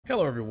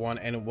Hello everyone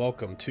and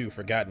welcome to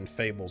Forgotten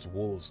Fables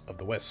Wolves of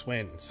the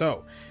Westwind.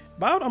 So,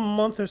 about a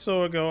month or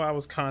so ago I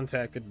was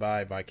contacted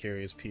by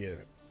Vicarious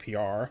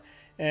PR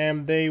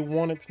and they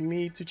wanted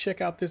me to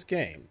check out this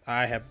game.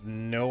 I have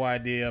no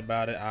idea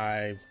about it.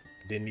 I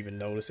didn't even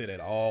notice it at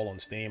all on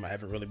Steam. I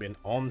haven't really been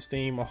on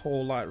Steam a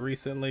whole lot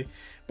recently,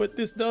 but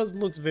this does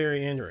look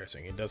very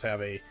interesting. It does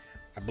have a,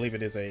 I believe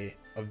it is a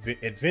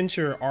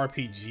adventure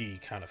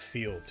RPG kind of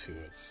feel to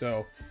it.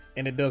 So,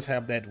 and it does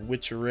have that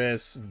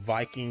Witcher-esque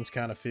Vikings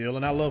kind of feel,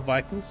 and I love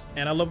Vikings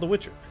and I love The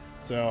Witcher.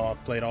 So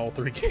I've played all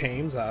three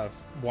games. I've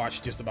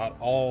watched just about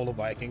all the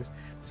Vikings.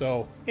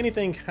 So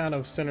anything kind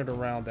of centered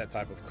around that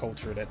type of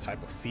culture, that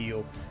type of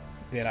feel,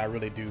 that I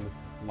really do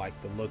like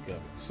the look of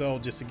it. So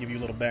just to give you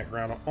a little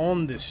background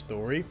on this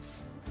story,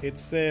 it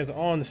says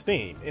on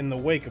Steam, in the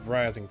wake of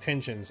rising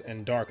tensions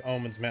and dark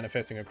omens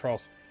manifesting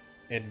across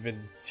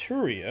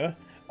Adventuria,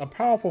 a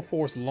powerful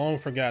force long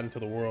forgotten to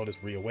the world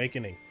is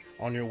reawakening.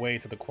 On your way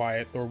to the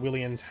quiet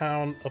Thorwillian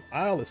town of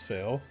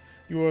Islisfell,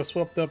 you are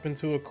swept up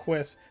into a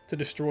quest to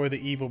destroy the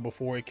evil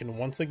before it can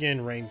once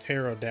again rain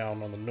terror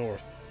down on the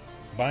north.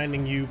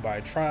 Binding you by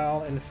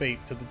trial and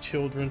fate to the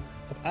children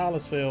of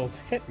Islisfell's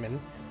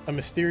Hetman, a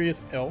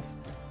mysterious elf,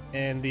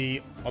 and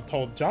the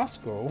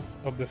Otoljasko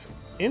of the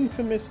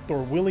infamous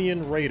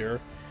Thorwillian raider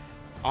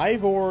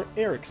Ivor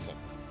Eriksson,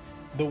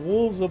 the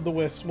Wolves of the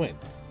Westwind.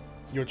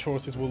 Your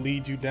choices will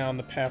lead you down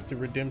the path to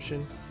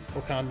redemption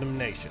or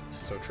condemnation,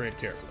 so tread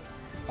carefully.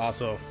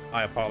 Also,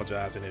 I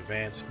apologize in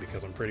advance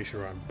because I'm pretty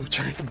sure I'm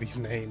butchering these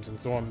names and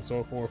so on and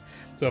so forth.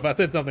 So if I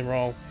said something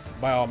wrong,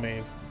 by all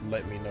means,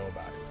 let me know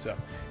about it. So,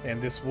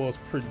 and this was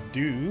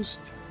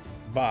produced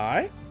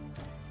by,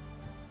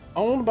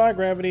 owned by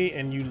Gravity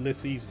and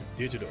Ulysses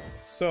Digital.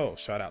 So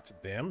shout out to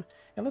them.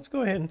 And let's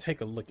go ahead and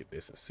take a look at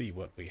this and see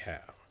what we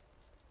have.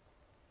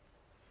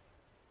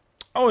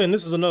 Oh, and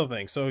this is another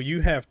thing. So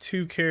you have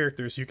two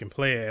characters you can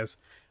play as,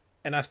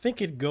 and I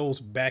think it goes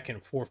back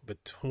and forth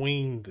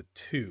between the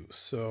two.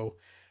 So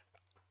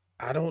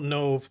I don't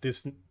know if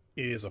this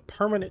is a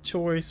permanent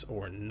choice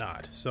or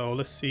not. So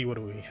let's see what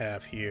we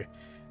have here.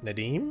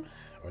 Nadim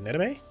or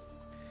Nedime.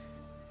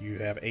 You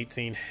have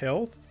 18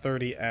 health,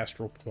 30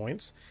 astral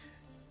points.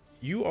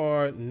 You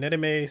are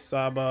Nedime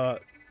Saba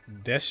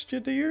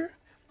Deshjadir,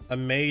 a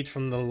mage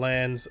from the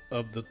lands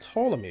of the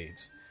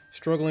Ptolemies,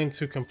 struggling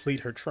to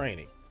complete her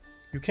training.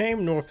 You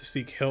came north to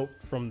seek help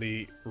from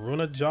the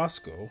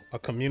Runajasko, a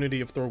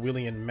community of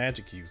Thorwillian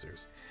magic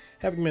users.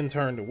 Having been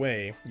turned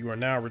away, you are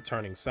now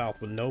returning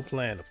south with no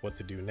plan of what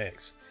to do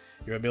next.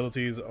 Your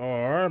abilities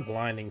are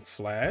Blinding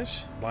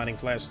Flash. Blinding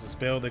Flash is a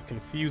spell that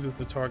confuses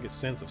the target's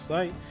sense of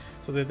sight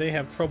so that they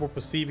have trouble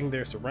perceiving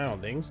their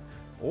surroundings.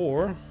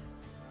 Or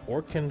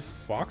Orcan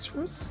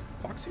Foxius?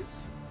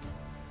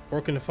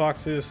 Orcan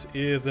Foxius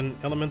is an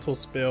elemental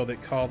spell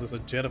that causes a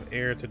jet of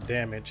air to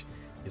damage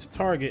its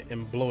target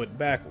and blow it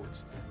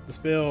backwards. The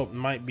spell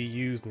might be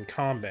used in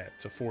combat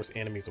to force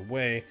enemies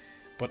away,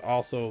 but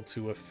also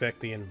to affect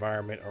the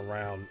environment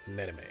around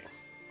Nedime.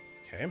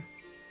 Okay.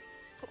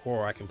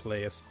 Or I can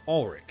play as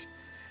Ulrich.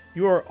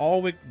 You are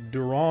Ulrich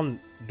Durand?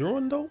 You're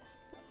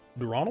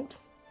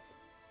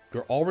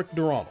Ulrich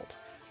Durand,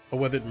 a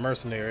weathered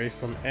mercenary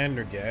from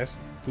Andergast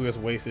who has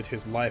wasted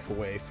his life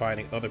away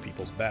fighting other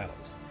people's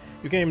battles.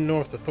 You came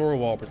north to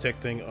Thorwall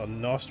protecting a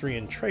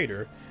Nostrian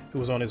trader who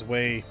was on his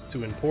way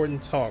to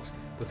important talks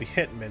with the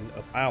Hetman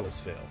of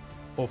Islisfell,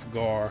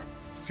 Ulfgar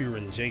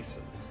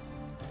Furin-Jason.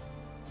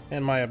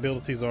 And my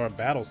abilities are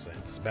Battle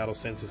Sense. Battle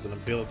Sense is an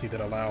ability that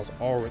allows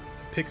Ulrich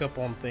to pick up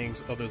on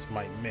things others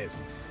might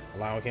miss,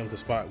 allowing him to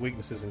spot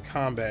weaknesses in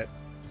combat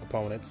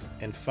opponents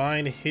and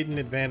find hidden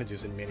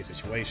advantages in many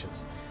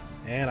situations.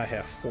 And I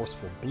have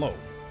Forceful Blow.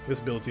 This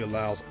ability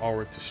allows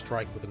Ulrich to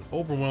strike with an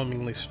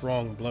overwhelmingly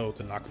strong blow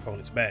to knock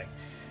opponents back,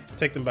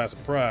 take them by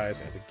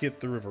surprise, and to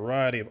get through a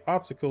variety of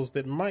obstacles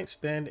that might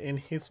stand in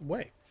his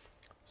way.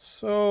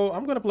 So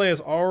I'm going to play as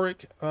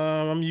Ulrich.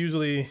 I'm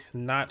usually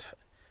not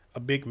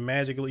a big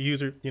magical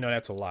user. You know,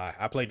 that's a lie.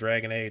 I play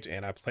Dragon Age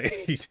and I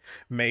play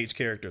mage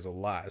characters a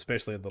lot,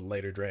 especially in the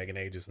later Dragon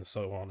Ages and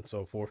so on and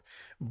so forth.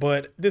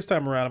 But this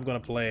time around, I'm going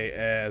to play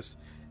as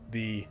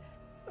the,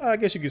 I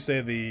guess you could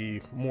say,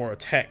 the more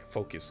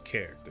attack-focused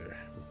character.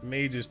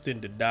 Mages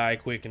tend to die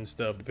quick and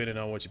stuff depending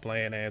on what you're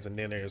playing as, and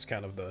then there's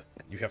kind of the,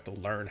 you have to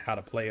learn how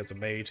to play as a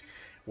mage.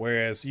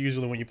 Whereas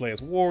usually when you play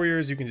as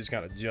warriors, you can just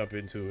kind of jump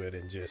into it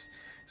and just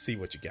see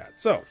what you got.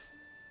 So,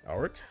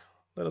 Ulrich,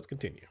 let us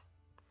continue.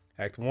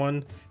 Act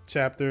 1,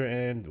 chapter,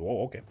 and,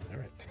 oh, okay, all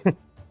right.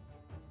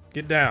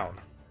 Get down.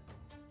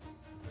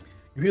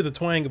 You hear the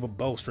twang of a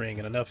bowstring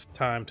and enough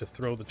time to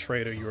throw the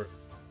traitor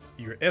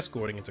you're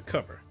escorting into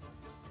cover.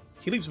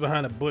 He leaps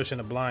behind a bush in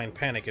a blind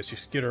panic as you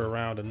skitter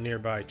around a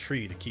nearby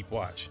tree to keep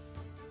watch.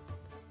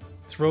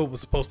 This road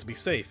was supposed to be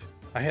safe.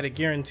 I had it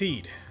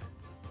guaranteed.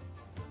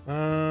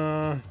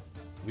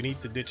 We need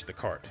to ditch the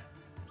cart.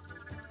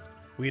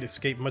 We'd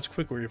escape much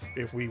quicker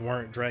if we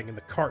weren't dragging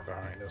the cart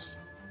behind us.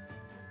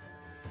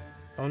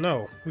 Oh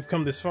no, we've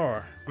come this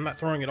far. I'm not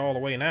throwing it all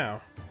away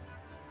now.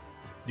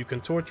 You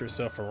contort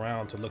yourself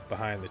around to look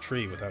behind the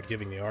tree without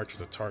giving the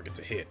archers a target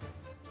to hit.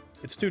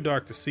 It's too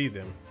dark to see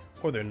them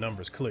or their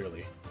numbers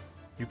clearly.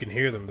 You can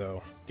hear them,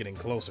 though, getting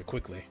closer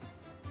quickly.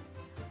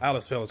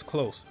 Aliceville is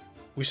close.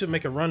 We should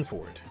make a run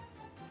for it.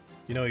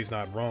 You know he's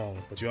not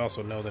wrong, but you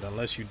also know that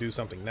unless you do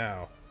something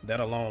now, that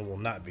alone will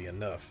not be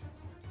enough.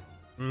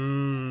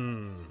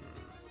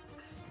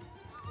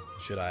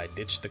 Should I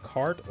ditch the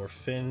cart or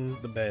fend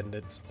the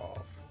bandits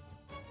off?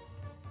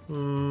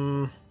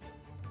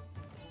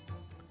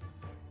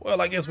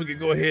 Well, I guess we could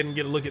go ahead and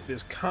get a look at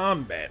this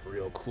combat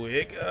real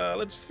quick.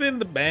 Let's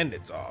fend the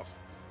bandits off.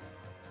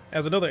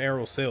 As another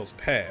arrow sails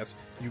past,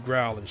 you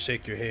growl and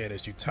shake your head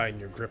as you tighten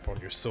your grip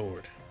on your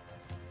sword.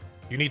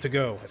 You need to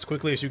go as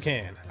quickly as you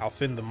can. I'll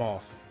fend them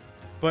off.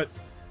 But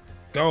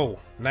go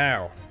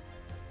now.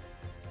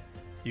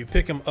 You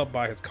pick him up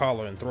by his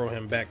collar and throw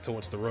him back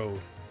towards the road,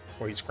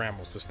 where he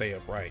scrambles to stay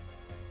upright.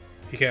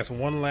 He casts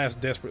one last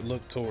desperate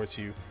look towards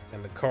you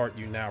and the cart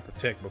you now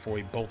protect before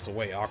he bolts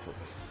away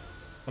awkwardly.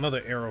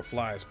 Another arrow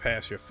flies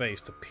past your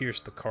face to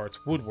pierce the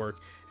cart's woodwork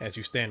as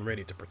you stand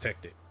ready to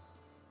protect it.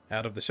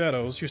 Out of the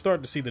shadows, you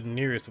start to see the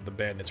nearest of the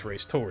bandits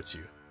race towards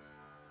you.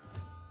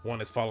 One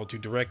has followed you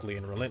directly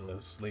and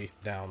relentlessly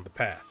down the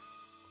path.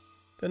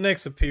 The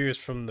next appears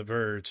from the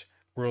verge,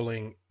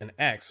 whirling an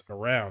axe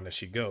around as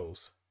she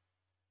goes.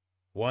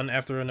 One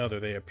after another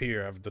they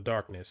appear out of the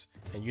darkness,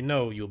 and you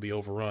know you'll be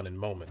overrun in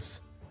moments.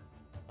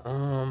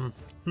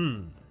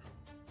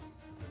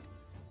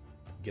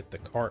 Get the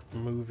cart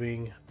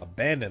moving,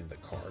 abandon the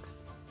cart,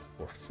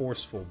 or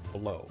forceful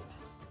blow.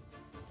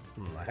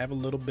 I have a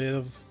little bit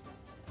of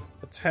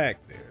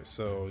attack there,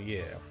 so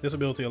yeah. This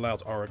ability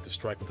allows Auric to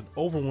strike with an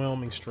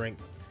overwhelming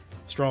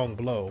strong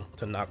blow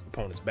to knock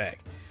opponents back,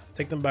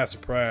 take them by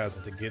surprise,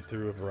 and to get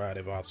through a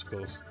variety of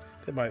obstacles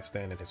that might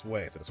stand in his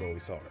way. So that's what we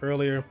saw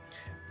earlier.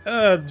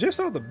 Just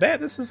off the bat,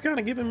 this is kind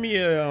of giving me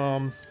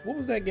a what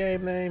was that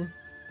game name?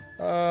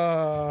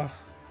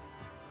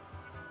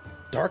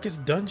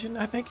 Darkest Dungeon,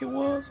 I think it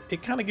was.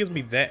 It kind of gives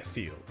me that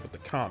feel with the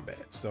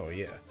combat. So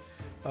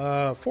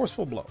yeah,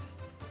 forceful blow.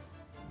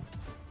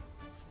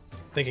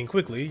 Thinking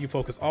quickly, you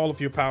focus all of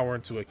your power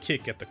into a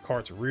kick at the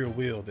cart's rear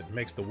wheel that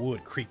makes the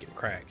wood creak and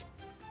crack.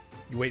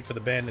 You wait for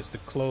the bandits to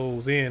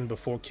close in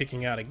before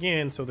kicking out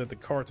again so that the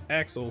cart's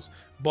axles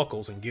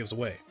buckles and gives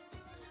way.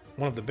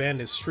 One of the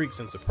bandits shrieks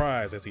in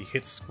surprise as he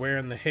hits square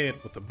in the head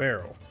with the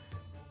barrel.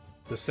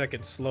 The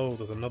second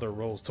slows as another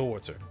rolls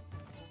towards her.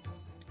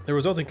 The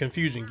resulting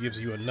confusion gives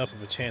you enough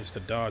of a chance to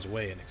dodge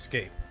away and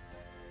escape.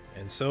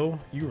 And so,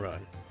 you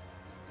run.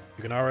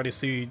 You can already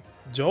see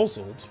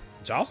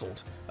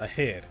jostled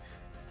ahead,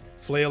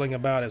 flailing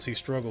about as he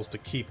struggles to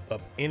keep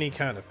up any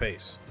kind of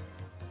pace.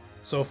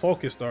 So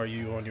focused are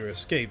you on your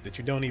escape that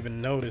you don't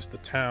even notice the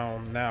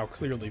town now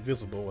clearly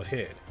visible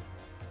ahead.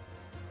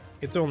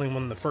 It's only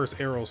when the first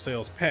arrow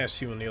sails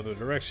past you in the other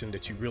direction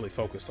that you really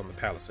focus on the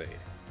palisade.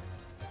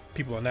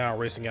 People are now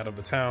racing out of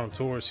the town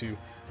towards you,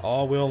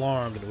 all well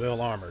armed and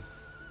well armored.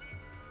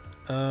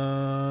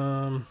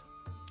 I'm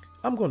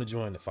going to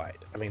join the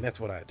fight. I mean, that's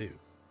what I do.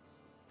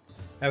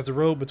 As the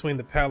road between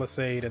the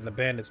palisade and the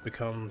bandits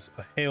becomes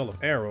a hail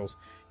of arrows,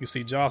 you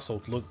see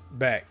Jostled look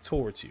back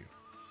towards you.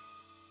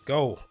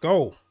 Go,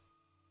 go!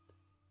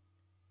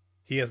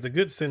 He has the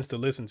good sense to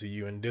listen to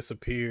you and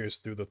disappears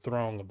through the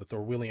throng of the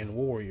Thorwillian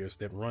warriors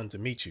that run to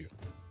meet you.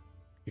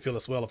 You feel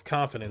a swell of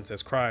confidence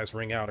as cries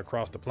ring out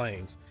across the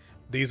plains.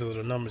 These are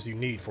the numbers you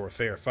need for a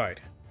fair fight.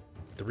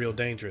 The real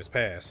danger is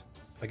past.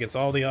 Against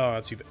all the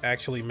odds, you've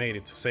actually made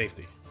it to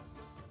safety.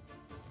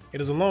 It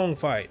is a long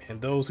fight,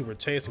 and those who were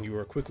chasing you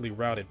are quickly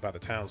routed by the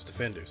town's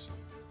defenders.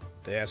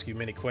 They ask you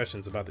many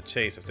questions about the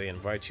chase as they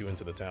invite you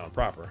into the town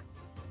proper.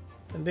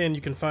 And then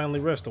you can finally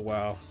rest a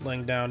while,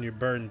 laying down your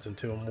burdens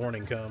until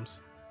morning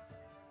comes.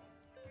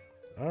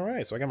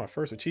 Alright, so I got my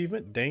first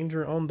achievement,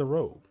 Danger on the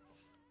Road.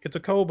 It's a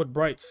cold but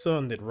bright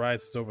sun that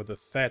rises over the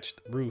thatched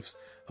roofs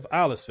of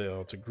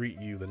Aliceville to greet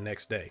you the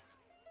next day.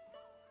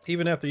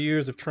 Even after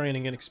years of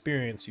training and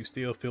experience, you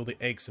still feel the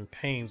aches and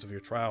pains of your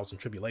trials and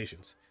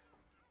tribulations.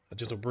 A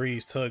gentle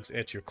breeze tugs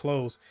at your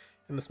clothes,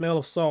 and the smell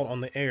of salt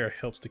on the air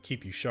helps to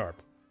keep you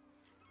sharp.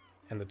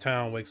 And the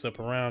town wakes up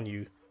around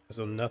you as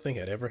though nothing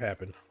had ever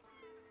happened.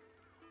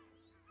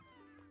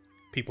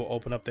 People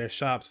open up their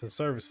shops and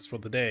services for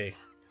the day.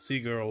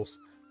 Seagulls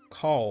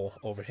call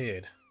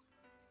overhead.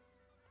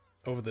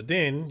 Over the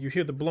din, you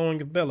hear the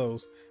blowing of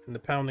bellows and the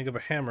pounding of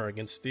a hammer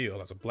against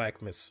steel as a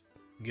blacksmith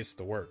gets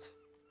to work.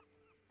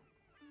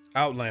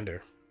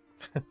 Outlander.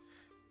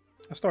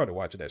 I started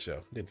watching that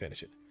show, didn't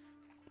finish it.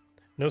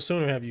 No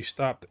sooner have you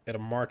stopped at a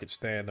market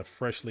stand of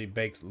freshly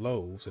baked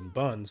loaves and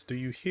buns do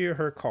you hear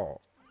her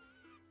call.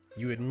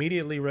 You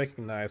immediately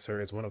recognize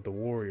her as one of the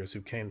warriors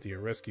who came to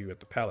your rescue at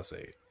the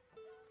palisade.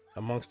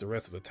 Amongst the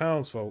rest of the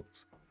townsfolk,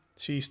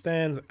 she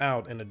stands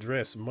out in a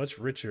dress much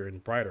richer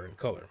and brighter in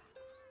color.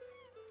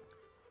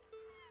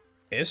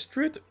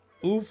 Estrid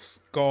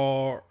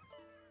Ulfsgar's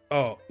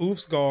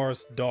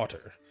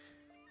daughter.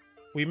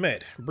 We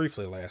met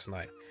briefly last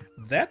night.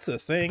 That's a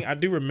thing. I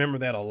do remember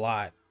that a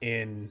lot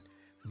in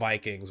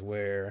Vikings,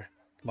 where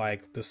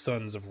like the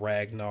sons of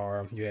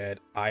Ragnar, you had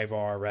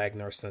Ivar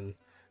Ragnarsson,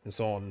 and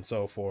so on and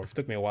so forth. It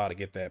took me a while to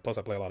get that. Plus,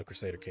 I play a lot of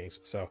Crusader Kings,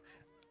 so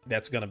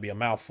that's gonna be a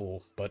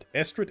mouthful. But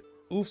Estrid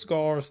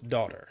Ulfsgar's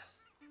daughter.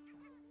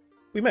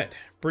 We met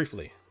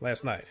briefly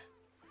last night.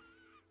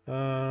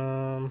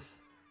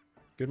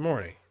 Good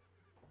morning.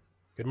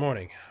 Good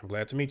morning. I'm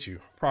glad to meet you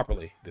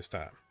properly this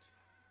time.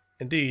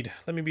 Indeed,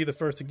 let me be the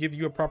first to give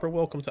you a proper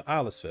welcome to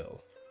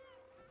Islisfell.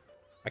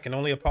 I can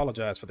only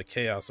apologize for the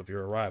chaos of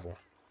your arrival.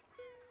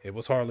 It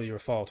was hardly your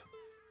fault.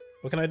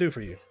 What can I do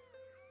for you?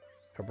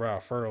 Her brow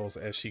furrows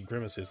as she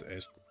grimaces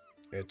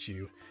at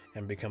you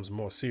and becomes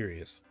more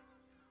serious.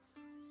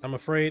 I'm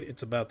afraid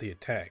it's about the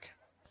attack.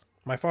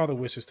 My father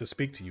wishes to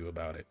speak to you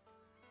about it.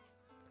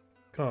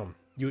 Come,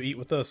 you eat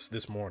with us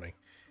this morning.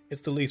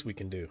 It's the least we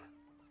can do.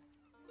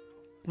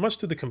 Much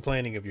to the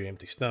complaining of your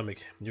empty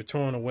stomach, you're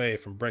torn away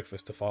from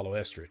breakfast to follow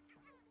Estrid.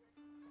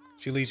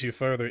 She leads you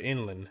further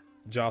inland,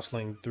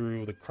 jostling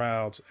through the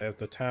crowds as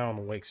the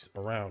town wakes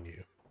around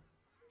you.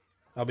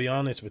 I'll be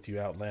honest with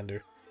you,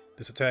 Outlander.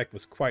 This attack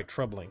was quite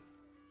troubling.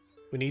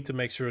 We need to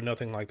make sure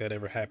nothing like that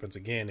ever happens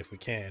again if we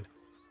can.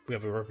 We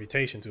have a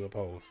reputation to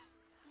uphold.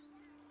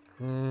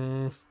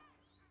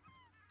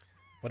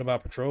 What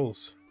about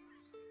patrols?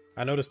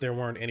 I noticed there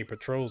weren't any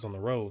patrols on the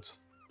roads.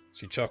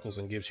 She chuckles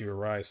and gives you a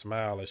wry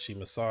smile as she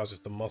massages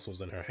the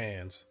muscles in her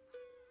hands.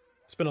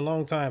 It's been a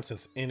long time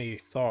since any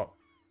thought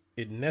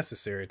it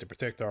necessary to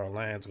protect our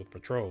lands with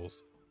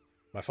patrols.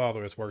 My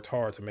father has worked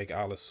hard to make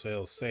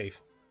Islisfell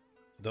safe.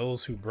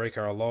 Those who break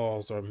our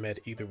laws are met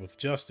either with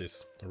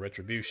justice or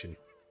retribution.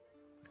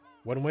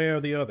 One way or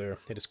the other,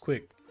 it is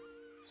quick,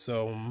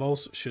 so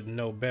most should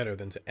know better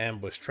than to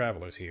ambush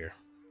travelers here.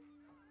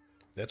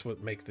 That's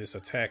what makes this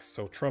attack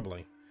so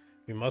troubling.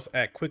 We must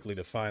act quickly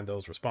to find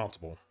those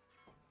responsible.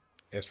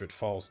 Estrid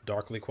falls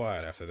darkly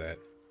quiet after that.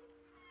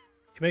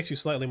 It makes you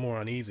slightly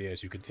more uneasy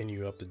as you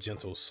continue up the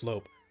gentle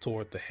slope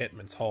toward the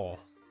Hetman's Hall.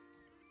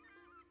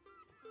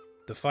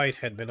 The fight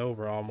had been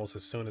over almost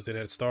as soon as it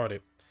had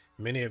started.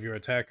 Many of your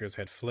attackers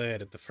had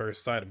fled at the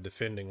first sight of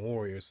defending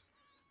warriors,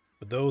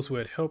 but those who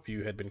had helped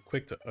you had been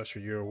quick to usher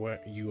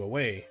you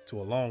away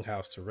to a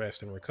longhouse to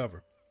rest and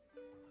recover.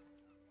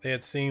 They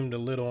had seemed a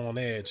little on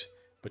edge,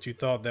 but you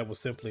thought that was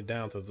simply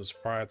down to the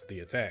surprise of the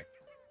attack.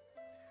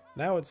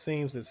 Now it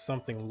seems that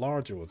something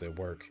larger was at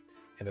work,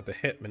 and that the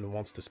Hetman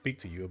wants to speak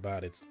to you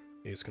about it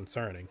is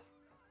concerning.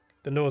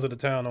 The noise of the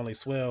town only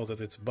swells as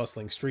its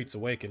bustling streets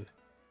awaken.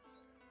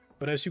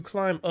 But as you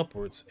climb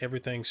upwards,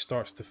 everything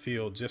starts to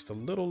feel just a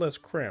little less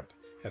cramped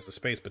as the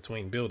space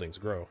between buildings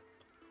grow.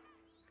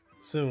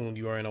 Soon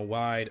you are in a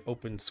wide,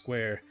 open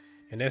square,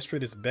 and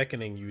Estrid is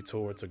beckoning you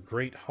towards a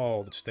great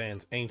hall that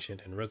stands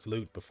ancient and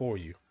resolute before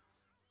you.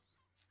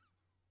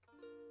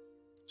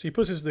 She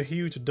pushes the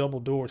huge double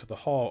door to the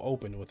hall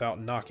open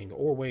without knocking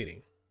or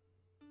waiting.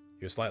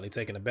 You're slightly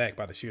taken aback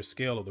by the sheer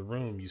scale of the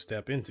room you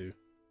step into.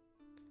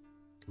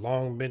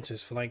 Long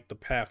benches flank the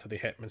path to the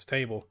Hetman's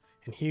table,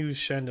 and huge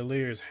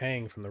chandeliers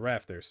hang from the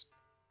rafters.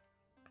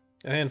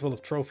 A handful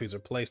of trophies are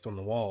placed on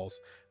the walls,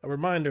 a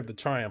reminder of the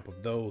triumph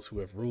of those who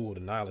have ruled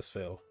in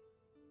Islisfell.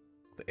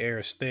 The air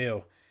is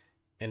stale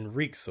and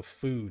reeks of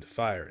food,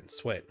 fire, and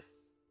sweat.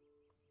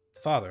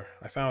 Father,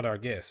 I found our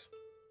guest.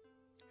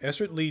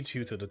 Estrid leads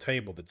you to the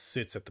table that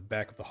sits at the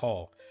back of the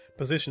hall,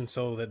 positioned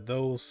so that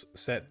those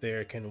sat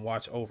there can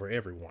watch over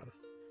everyone.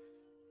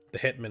 The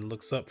Hetman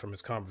looks up from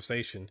his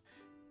conversation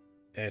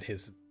at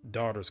his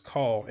daughter's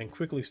call and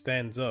quickly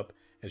stands up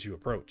as you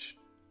approach.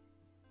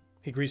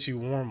 He greets you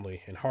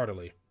warmly and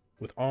heartily,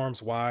 with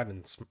arms wide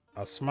and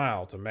a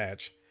smile to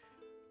match,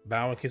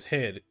 bowing his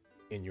head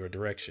in your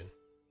direction.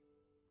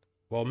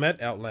 Well met,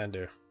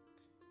 Outlander.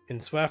 In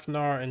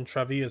Swafnar and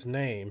Travia's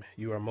name,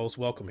 you are most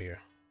welcome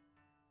here.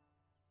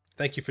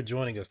 Thank you for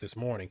joining us this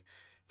morning.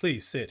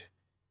 Please sit.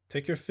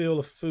 Take your fill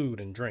of food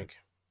and drink.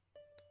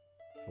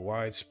 A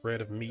wide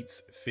spread of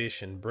meats,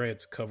 fish, and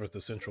breads covers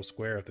the central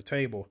square of the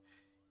table,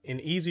 in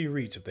easy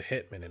reach of the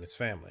Hetman and his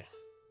family.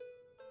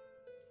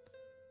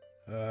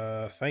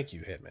 Thank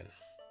you, Hetman.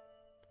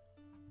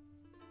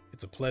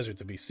 It's a pleasure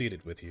to be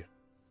seated with you.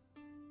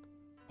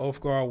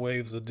 Ulfgar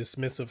waves a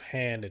dismissive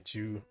hand at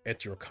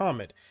your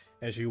comment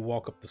as you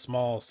walk up the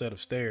small set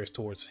of stairs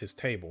towards his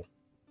table.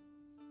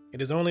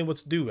 It is only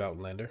what's due,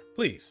 Outlander.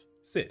 Please,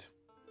 sit.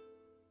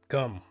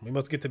 Come, we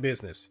must get to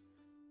business.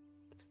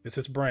 This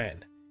is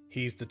Bran.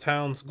 He's the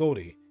town's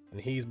Goldie,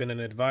 and he's been an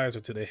advisor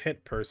to the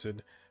head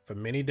person for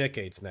many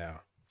decades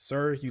now.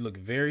 Sir, you look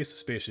very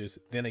suspicious.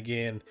 Then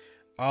again,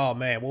 oh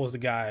man, what was the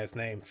guy's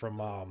name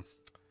from,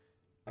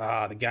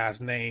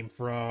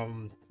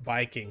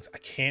 Vikings? I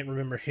can't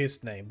remember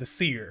his name. The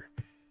Seer.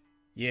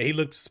 Yeah, he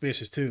looked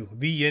suspicious too,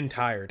 the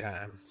entire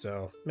time.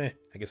 So, I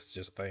guess it's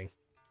just a thing.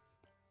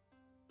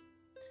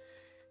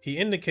 He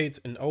indicates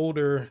an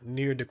older,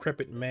 near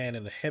decrepit man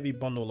in a heavy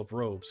bundle of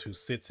robes who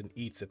sits and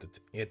eats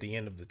at the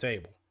end of the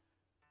table.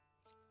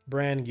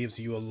 Bran gives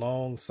you a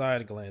long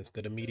side glance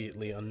that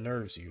immediately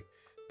unnerves you,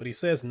 but he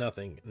says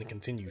nothing and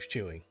continues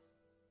chewing.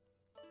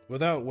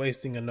 Without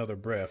wasting another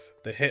breath,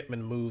 the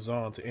Hetman moves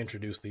on to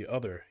introduce the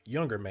other,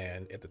 younger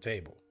man at the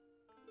table.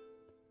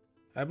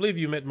 I believe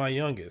you met my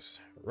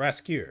youngest,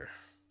 Raskir.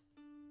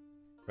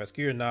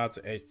 Raskier nods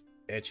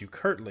at you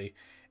curtly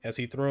as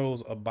he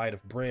throws a bite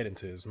of bread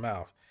into his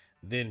mouth,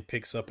 then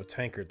picks up a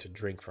tankard to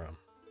drink from.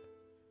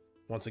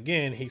 Once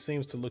again, he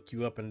seems to look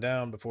you up and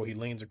down before he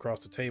leans across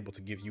the table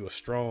to give you a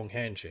strong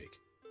handshake.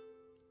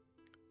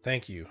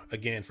 Thank you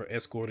again for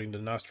escorting the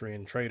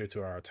Nostrian trader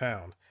to our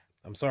town.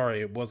 I'm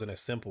sorry it wasn't as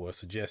simple as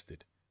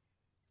suggested.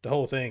 The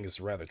whole thing is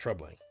rather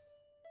troubling.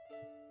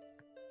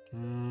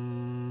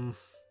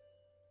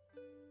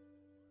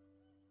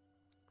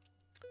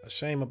 A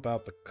shame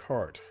about the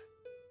cart.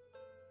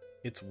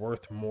 It's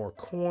worth more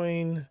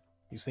coin.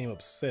 You seem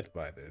upset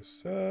by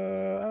this.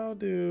 I'll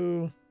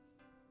do...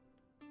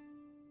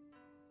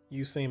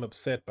 You seem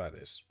upset by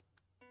this.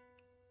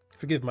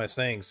 Forgive my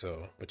saying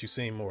so, but you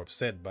seem more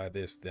upset by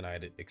this than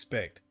I'd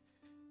expect.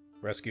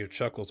 Raskier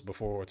chuckles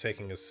before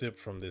taking a sip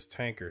from this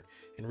tankard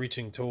and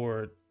reaching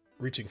forward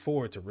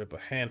to rip a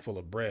handful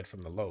of bread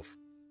from the loaf.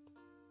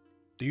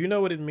 Do you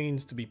know what it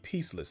means to be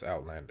peaceless,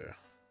 Outlander?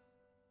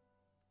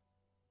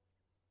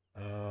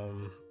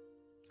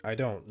 I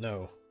don't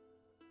know.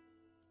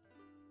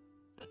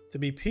 To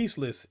be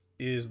peaceless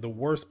is the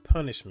worst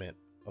punishment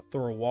a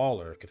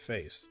Thorwaller could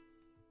face.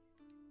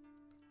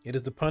 It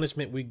is the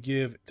punishment we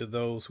give to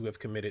those who have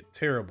committed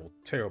terrible,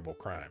 terrible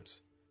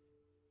crimes.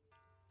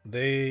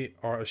 They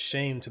are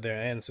ashamed to their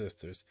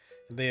ancestors,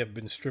 and they have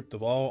been stripped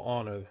of all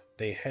honor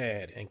they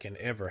had and can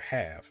ever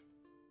have.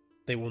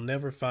 They will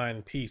never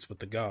find peace with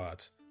the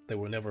gods. They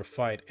will never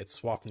fight at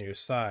Swafnir's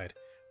side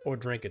or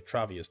drink at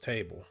Travia's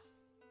table.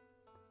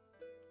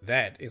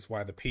 That is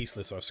why the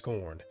peaceless are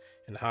scorned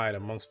and hide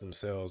amongst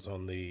themselves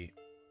on the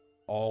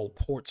all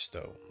port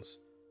stones.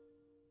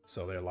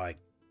 So they're like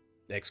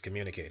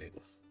excommunicated.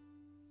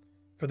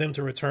 For them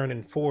to return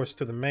in force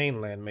to the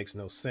mainland makes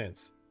no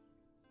sense.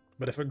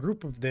 But if a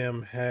group of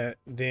them have,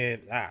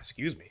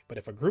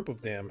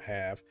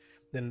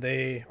 then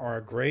they are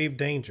a grave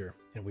danger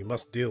and we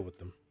must deal with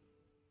them.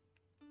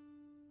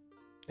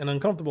 An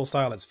uncomfortable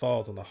silence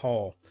falls on the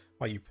hall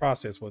while you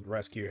process what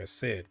Raskier has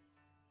said.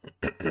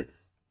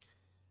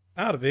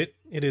 Out of it,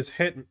 it is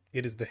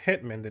the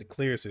hetman that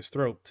clears his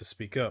throat to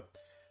speak up,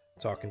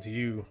 talking to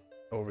you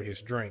over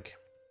his drink.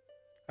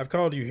 I've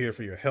called you here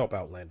for your help,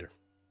 Outlander.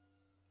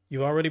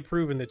 You've already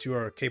proven that you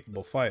are a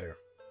capable fighter.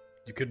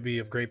 You could be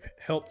of great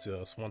help to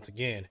us once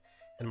again,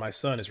 and my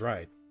son is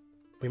right.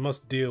 We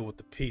must deal with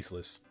the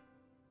peaceless.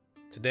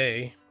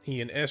 Today, he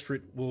and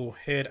Estrid will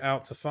head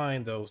out to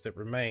find those that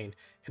remain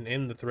and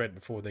end the threat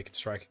before they can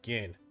strike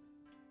again.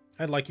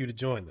 I'd like you to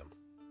join them.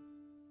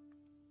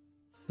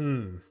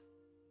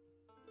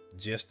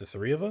 Just the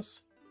three of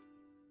us?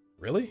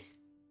 Really?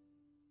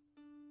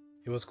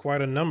 It was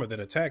quite a number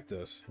that attacked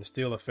us, and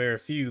still a fair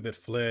few that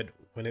fled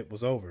when it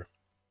was over.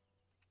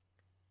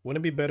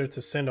 Wouldn't it be better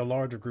to send a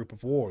larger group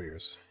of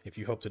warriors, if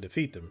you hope to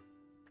defeat them?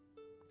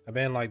 A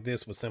band like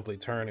this would simply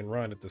turn and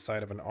run at the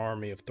sight of an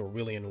army of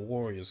Thorwillian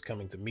warriors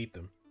coming to meet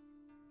them.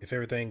 If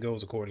everything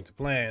goes according to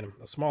plan,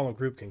 a smaller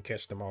group can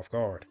catch them off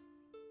guard.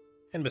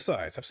 And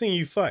besides, I've seen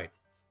you fight.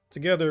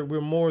 Together,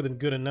 we're more than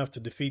good enough to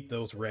defeat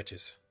those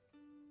wretches.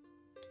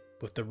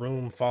 With the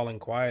room falling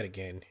quiet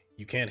again,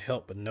 you can't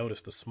help but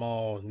notice the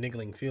small,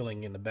 niggling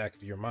feeling in the back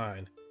of your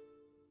mind.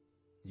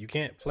 You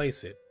can't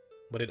place it,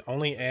 but it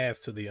only adds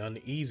to the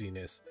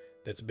uneasiness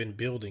that's been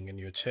building in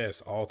your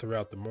chest all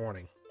throughout the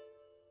morning.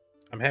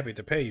 I'm happy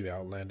to pay you,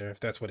 Outlander,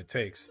 if that's what it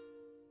takes.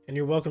 And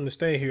you're welcome to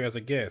stay here as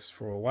a guest,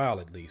 for a while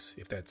at least,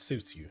 if that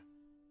suits you.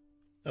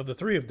 Of the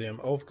three of them,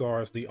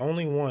 Ulfgar is the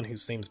only one who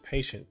seems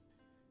patient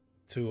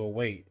to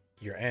await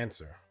your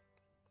answer.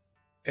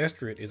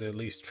 Estrid is at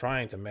least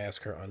trying to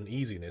mask her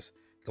uneasiness,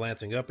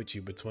 glancing up at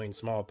you between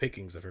small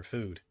pickings of her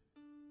food.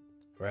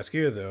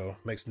 Raskier, though,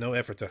 makes no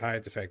effort to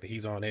hide the fact that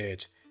he's on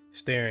edge,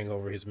 staring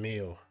over his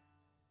meal.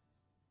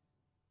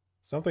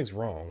 Something's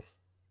wrong.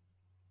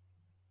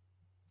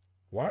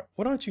 What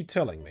aren't you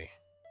telling me?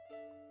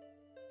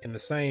 In the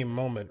same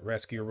moment,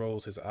 Raskier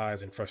rolls his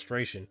eyes in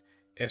frustration.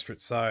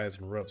 Estrid sighs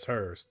and rubs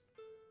hers.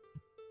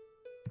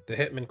 The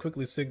hetman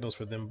quickly signals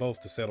for them both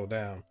to settle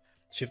down,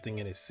 shifting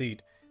in his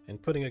seat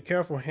and putting a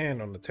careful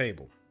hand on the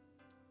table.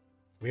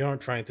 We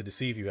aren't trying to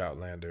deceive you,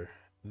 Outlander.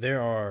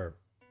 There are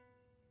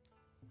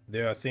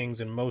things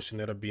in motion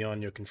that are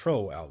beyond your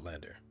control,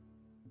 Outlander.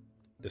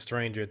 The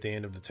stranger at the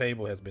end of the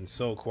table has been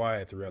so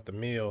quiet throughout the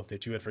meal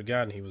that you had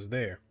forgotten he was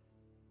there.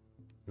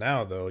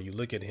 Now, though, you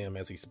look at him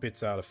as he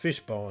spits out a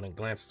fishbone and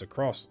glances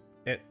across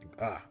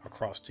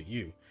to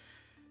you.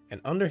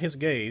 And under his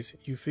gaze,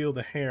 you feel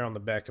the hair on the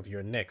back of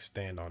your neck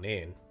stand on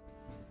end.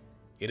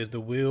 It is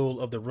the will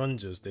of the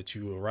Runjas that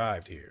you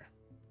arrived here.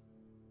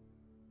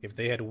 If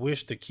they had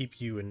wished to keep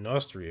you in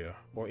Nostria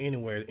or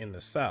anywhere in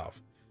the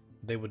south,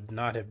 they would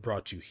not have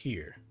brought you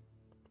here.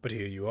 But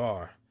here you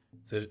are,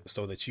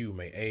 so that you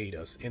may aid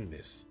us in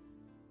this.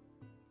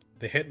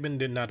 The hetman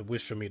did not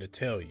wish for me to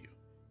tell you.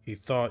 He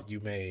thought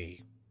you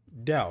may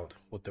doubt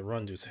what the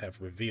Runjas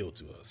have revealed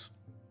to us.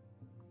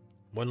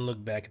 One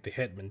look back at the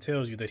hetman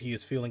tells you that he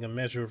is feeling a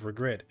measure of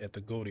regret at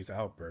the Goldie's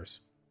outburst.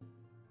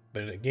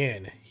 But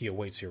again, he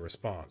awaits your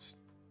response.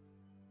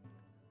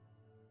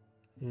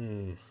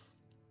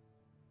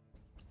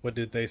 What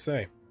did they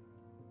say?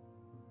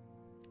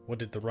 What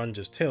did the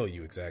Runjas tell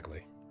you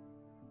exactly?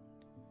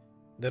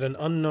 That an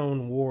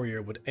unknown warrior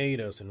would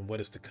aid us in what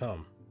is to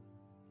come.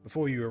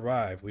 Before you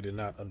arrived, we did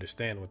not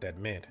understand what that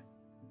meant.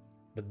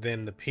 But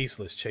then the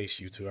Peaceless chased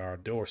you to our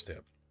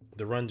doorstep.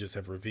 The Runjas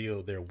have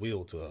revealed their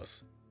will to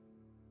us.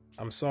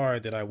 I'm sorry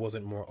that I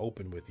wasn't more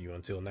open with you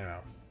until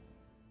now.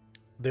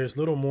 There's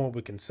little more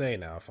we can say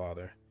now,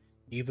 Father.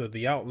 Either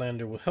the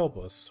Outlander will help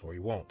us, or he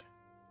won't.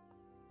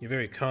 You're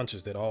very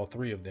conscious that all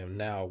three of them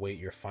now await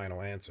your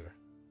final answer.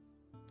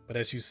 But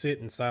as you sit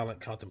in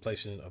silent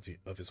contemplation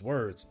of his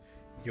words,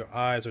 your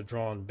eyes are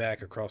drawn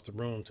back across the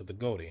room to the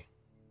Godi.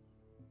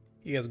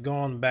 He has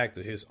gone back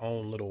to his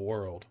own little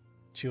world,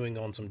 chewing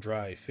on some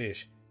dried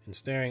fish and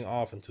staring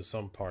off into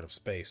some part of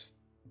space.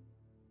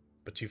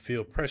 But you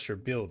feel pressure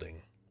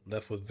building,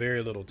 left with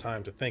very little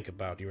time to think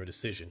about your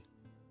decision,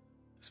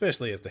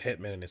 especially as the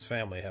Hetman and his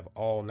family have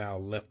all now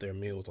left their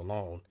meals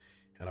alone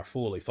and are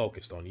fully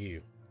focused on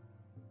you.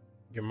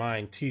 Your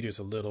mind teeters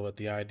a little at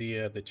the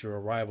idea that your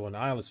arrival in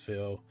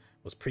Islesville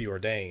was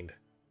preordained.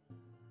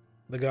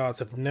 The gods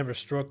have never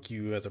struck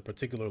you as a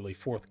particularly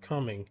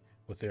forthcoming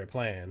with their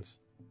plans,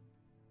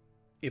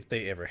 if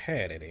they ever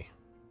had any.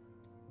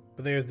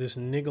 But there's this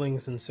niggling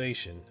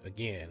sensation,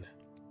 again,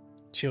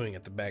 chewing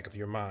at the back of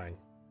your mind.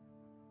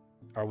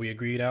 Are we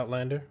agreed,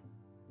 Outlander?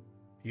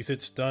 You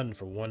sit stunned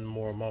for one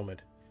more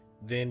moment,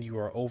 then you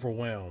are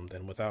overwhelmed,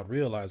 and without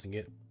realizing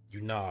it, you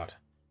nod.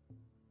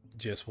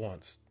 Just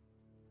once.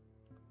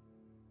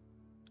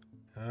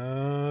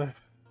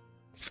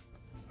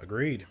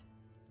 Agreed.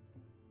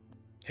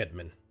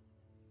 Hetman.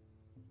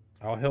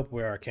 I'll help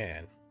where I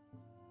can.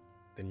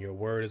 Then your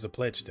word is a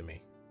pledge to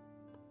me.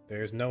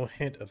 There is no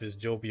hint of his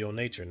jovial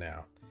nature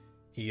now.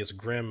 He is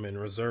grim and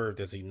reserved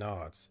as he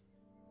nods.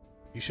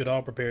 You should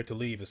all prepare to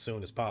leave as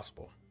soon as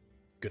possible.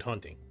 Good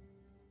hunting.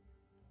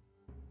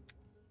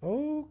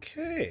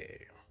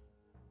 Okay.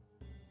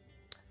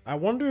 I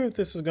wonder if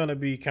this is going to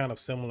be kind of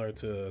similar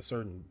to a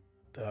certain...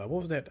 what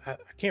was that? I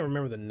can't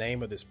remember the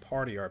name of this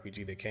party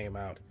RPG that came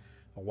out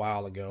a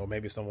while ago.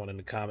 Maybe someone in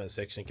the comment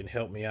section can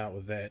help me out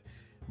with that.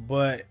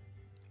 But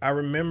I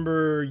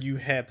remember you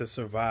had to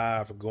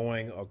survive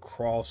going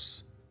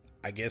across,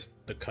 I guess,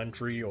 the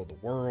country or the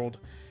world.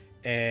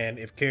 And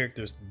if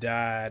characters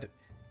died,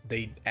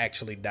 they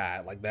actually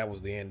died. Like, that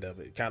was the end of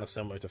it. Kind of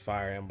similar to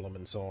Fire Emblem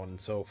and so on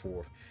and so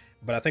forth.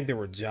 But I think there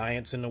were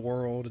giants in the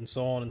world and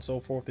so on and so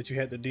forth that you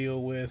had to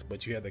deal with.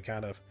 But you had to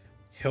kind of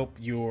help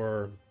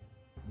your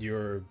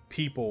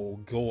people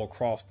go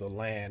across the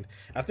land.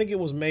 I think it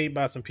was made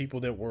by some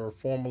people that were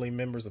formerly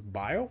members of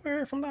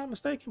BioWare, if I'm not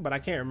mistaken, but I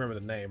can't remember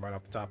the name right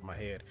off the top of my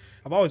head.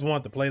 I've always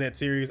wanted to play that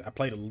series. I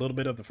played a little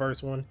bit of the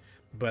first one,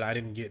 but I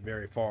didn't get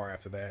very far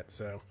after that.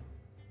 So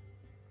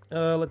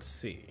let's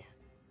see.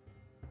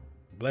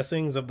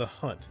 Blessings of the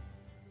Hunt.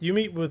 You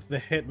meet with the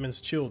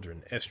Hetman's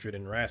children, Estrid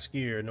and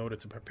Raskir, in order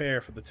to prepare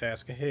for the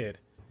task ahead.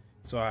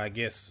 So I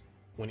guess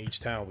when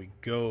each town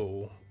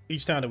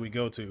that we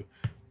go to,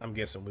 I'm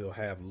guessing we'll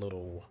have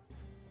little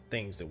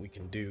things that we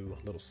can do,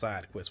 little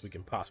side quests we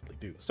can possibly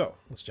do. So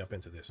let's jump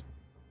into this.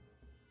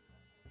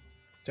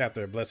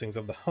 Chapter Blessings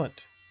of the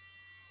Hunt.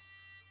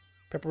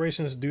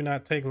 Preparations do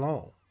not take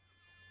long.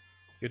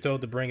 You're told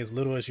to bring as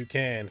little as you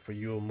can, for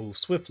you will move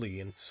swiftly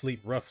and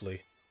sleep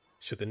roughly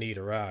should the need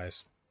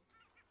arise.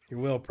 You're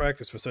well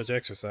practiced for such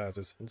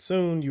exercises, and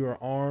soon you are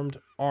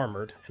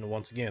armored, and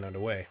once again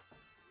underway.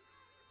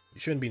 You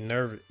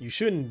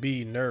shouldn't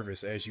be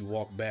nervous as you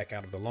walk back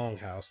out of the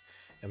longhouse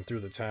and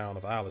through the town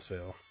of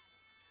Islesville.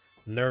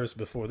 Nerves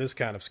before this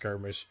kind of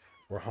skirmish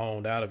were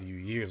honed out of you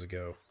years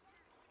ago.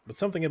 But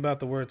something about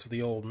the words of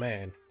the old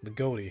man, the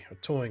Godi, are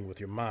toying with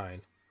your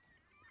mind.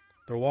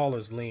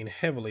 Thorwallers lean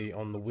heavily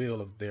on the will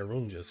of their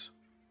Runjas.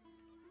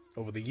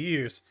 Over the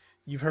years,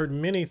 you've heard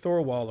many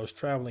Thorwallers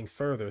traveling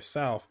further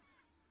south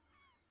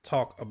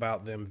talk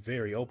about them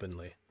very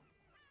openly.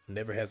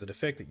 Never has it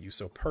affected you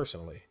so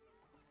personally.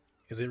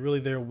 Is it really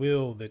their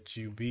will that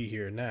you be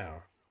here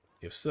now?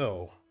 If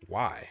so,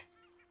 why?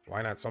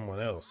 Why not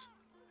someone else?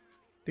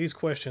 These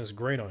questions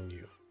grate on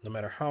you, no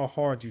matter how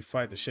hard you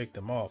fight to shake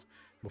them off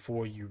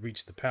before you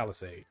reach the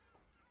palisade.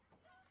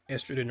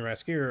 Estrid and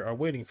Raskir are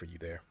waiting for you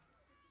there.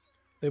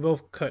 They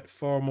both cut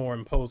far more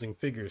imposing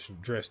figures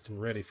dressed and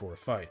ready for a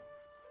fight.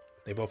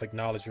 They both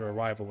acknowledge your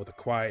arrival with a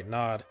quiet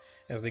nod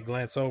as they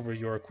glance over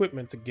your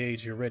equipment to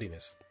gauge your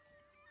readiness.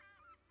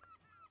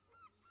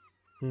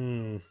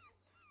 Let's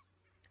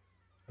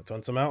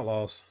hunt some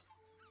outlaws.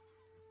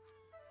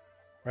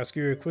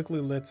 Raskir quickly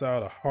lets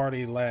out a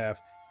hearty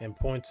laugh and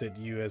points at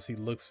you as he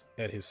looks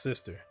at his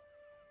sister.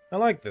 I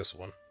like this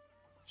one.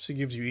 She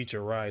gives you each a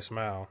wry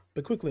smile,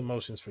 but quickly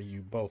motions for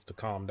you both to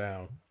calm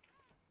down.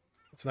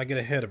 Let's not get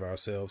ahead of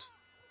ourselves.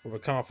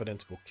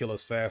 Overconfidence will kill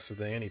us faster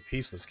than any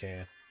peaceless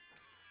can.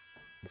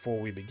 Before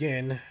we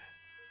begin,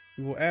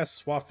 we will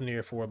ask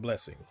Swafnir for a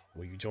blessing.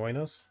 Will you join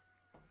us?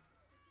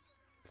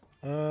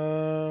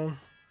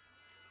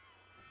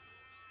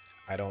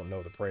 I don't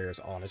know the prayers,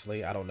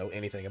 honestly. I don't know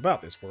anything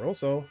about this world,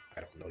 so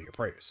I don't know your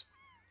prayers.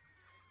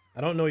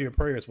 I don't know your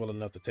prayers well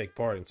enough to take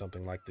part in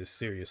something like this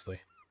seriously.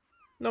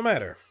 No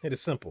matter, it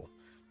is simple.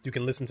 You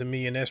can listen to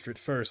me and Estrid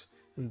first,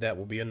 and that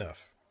will be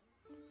enough.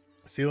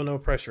 Feel no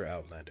pressure,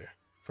 Outlander.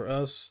 For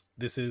us,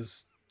 this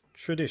is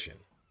tradition.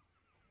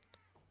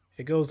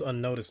 It goes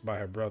unnoticed by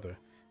her brother,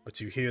 but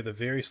you hear the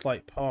very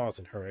slight pause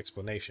in her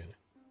explanation.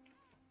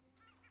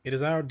 It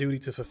is our duty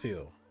to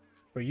fulfill.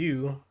 For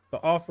you,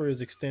 the offer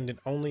is extended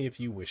only if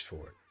you wish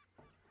for it.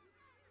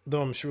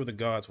 Though I'm sure the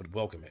gods would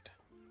welcome it.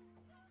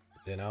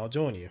 Then I'll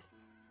join you.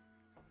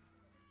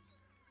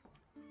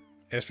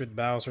 Estrid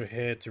bows her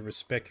head to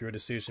respect your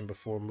decision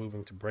before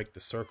moving to break the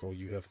circle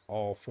you have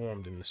all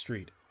formed in the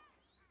street.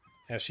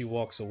 As she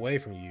walks away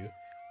from you,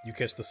 you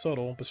catch the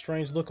subtle but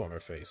strange look on her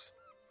face.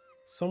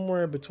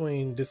 Somewhere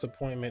between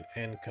disappointment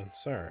and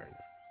concern.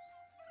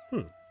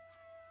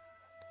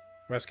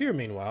 Raskir,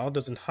 meanwhile,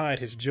 doesn't hide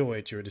his joy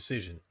at your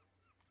decision.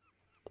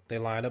 They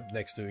line up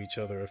next to each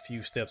other a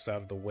few steps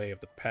out of the way of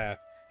the path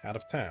out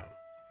of town.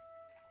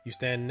 You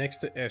stand next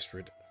to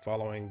Estrid,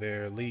 following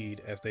their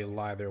lead as they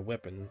lie their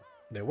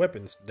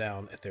weapons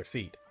down at their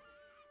feet.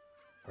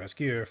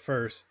 Raskir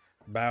first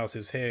bows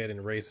his head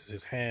and raises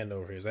his hand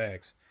over his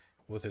axe,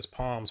 with his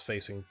palms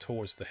facing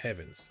towards the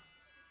heavens.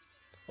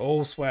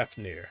 O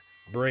Swafnir,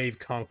 brave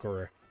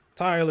conqueror,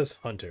 tireless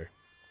hunter,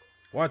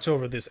 watch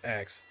over this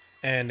axe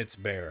and its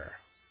bearer.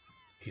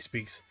 He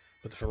speaks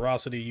with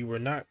ferocity you were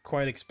not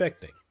quite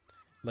expecting,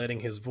 letting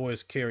his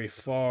voice carry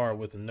far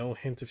with no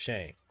hint of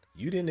shame.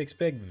 You didn't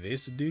expect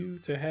this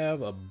dude to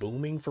have a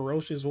booming,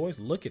 ferocious voice?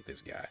 Look at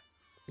this guy.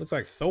 Looks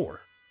like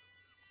Thor.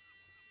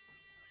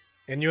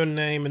 In your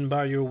name and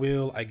by your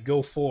will, I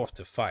go forth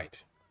to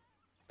fight.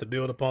 To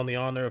build upon the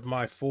honor of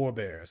my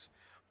forebears.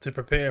 To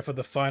prepare for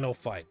the final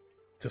fight.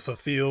 To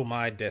fulfill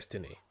my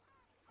destiny.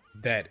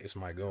 That is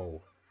my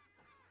goal.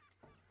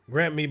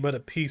 Grant me but a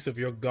piece of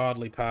your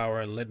godly power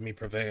and let me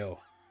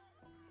prevail.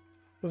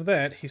 With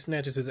that, he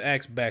snatches his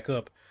axe back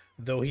up,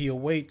 though he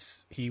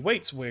waits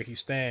where he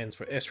stands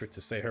for Estrid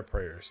to say her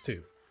prayers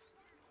too.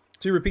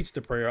 She repeats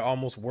the prayer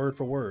almost word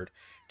for word,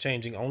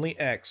 changing only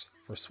axe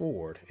for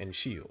sword and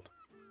shield.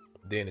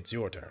 Then it's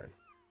your turn.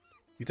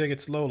 You take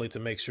it slowly to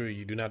make sure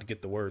you do not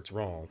get the words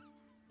wrong.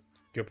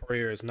 Your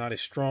prayer is not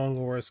as strong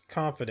or as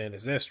confident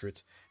as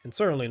Estrid's, and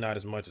certainly not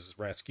as much as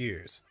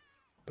Raskir's.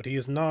 But he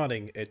is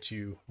nodding at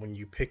you when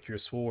you pick your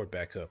sword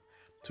back up,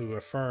 to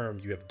affirm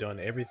you have done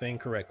everything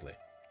correctly.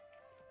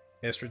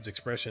 Estrid's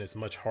expression is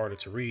much harder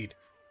to read,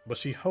 but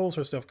she holds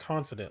herself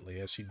confidently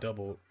as she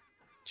double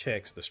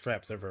checks the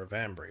straps of her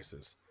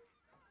vambraces.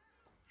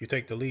 You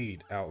take the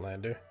lead,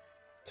 Outlander.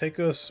 Take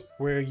us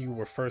where you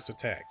were first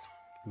attacked.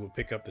 We will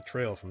pick up the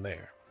trail from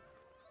there.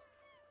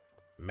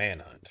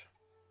 Manhunt.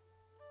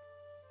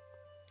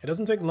 It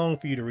doesn't take long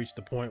for you to reach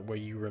the point where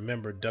you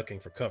remember ducking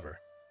for cover.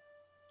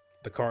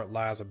 The cart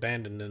lies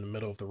abandoned in the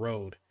middle of the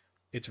road,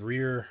 its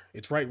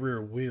right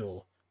rear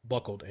wheel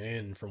buckled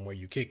in from where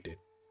you kicked it.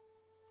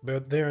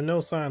 But there are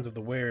no signs of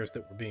the wares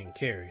that were being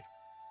carried.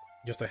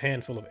 Just a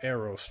handful of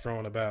arrows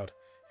strewn about,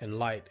 and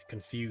light,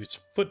 confused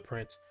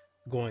footprints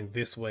going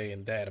this way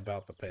and that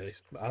about the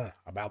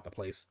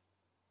place.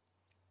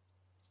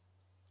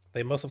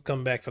 They must have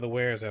come back for the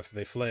wares after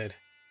they fled.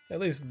 At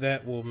least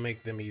that will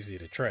make them easy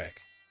to track.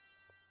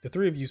 The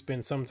three of you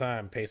spend some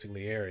time pacing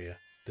the area,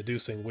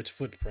 deducing which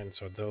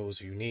footprints are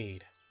those you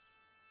need.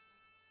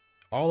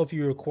 All of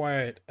you are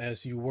quiet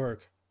as you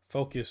work,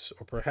 focused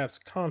or perhaps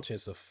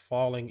conscious of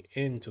falling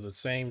into the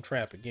same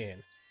trap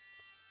again.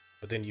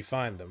 But then you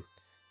find them,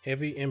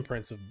 heavy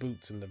imprints of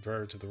boots in the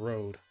verge of the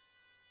road,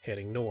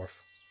 heading north.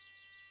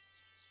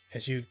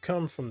 As you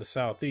come from the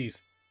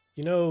southeast,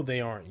 you know they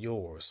aren't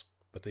yours,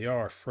 but they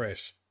are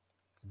fresh,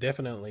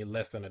 definitely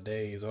less than a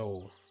day's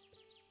old.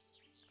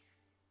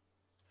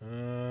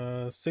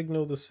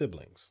 Signal the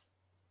siblings.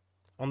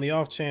 On the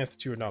off chance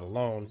that you are not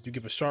alone, you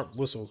give a sharp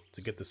whistle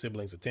to get the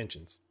siblings'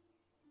 attentions.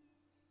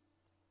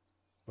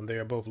 When they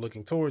are both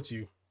looking towards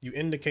you, you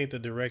indicate the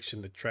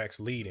direction the tracks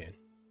lead in.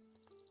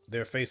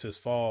 Their faces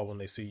fall when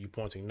they see you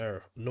pointing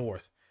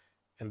north,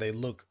 and they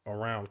look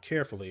around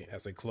carefully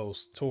as they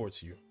close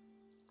towards you.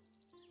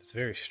 It's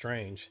very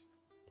strange.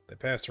 They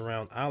passed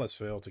around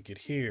Aliceville to get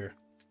here.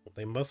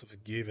 They must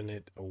have given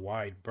it a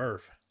wide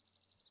berth.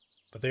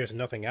 But there's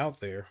nothing out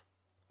there.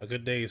 A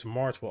good day's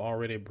march will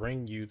already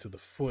bring you to the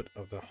foot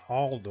of the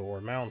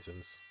Haldor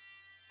Mountains.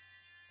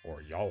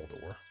 Or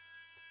Yaldor.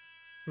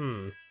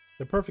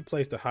 The perfect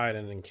place to hide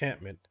an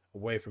encampment,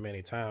 away from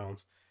any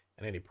towns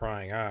and any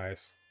prying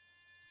eyes.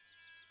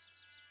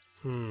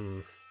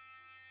 And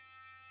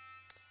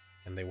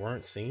they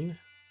weren't seen?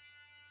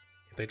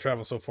 If they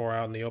travel so far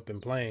out in the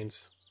open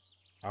plains,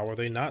 how were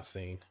they not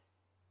seen?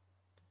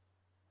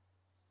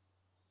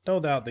 No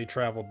doubt they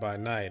traveled by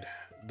night,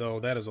 though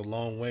that is a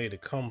long way to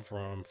come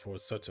from for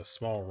such a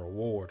small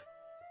reward.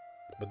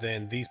 But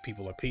then these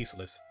people are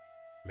peaceless.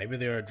 Maybe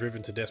they are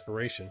driven to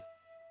desperation.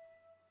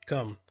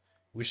 Come,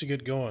 we should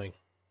get going.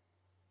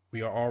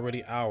 We are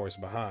already hours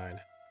behind.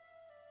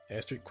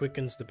 Estrid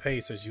quickens the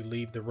pace as you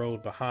leave the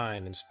road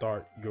behind and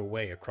start your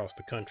way across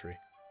the country.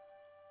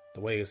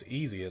 The way is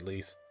easy, at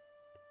least.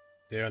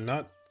 There are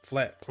not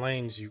flat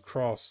plains you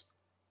cross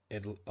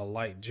at a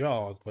light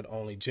jog, but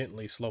only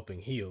gently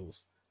sloping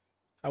hills.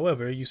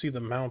 However, you see the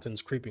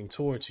mountains creeping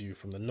towards you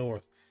from the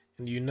north,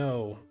 and you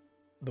know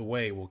the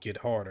way will get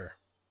harder.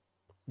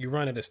 You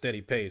run at a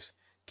steady pace,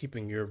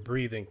 keeping your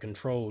breathing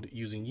controlled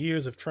using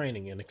years of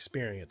training and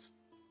experience.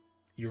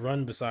 You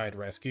run beside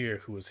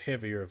Raskir, who is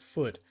heavier of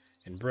foot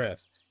and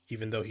breath,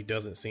 even though he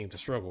doesn't seem to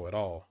struggle at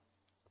all.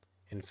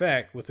 In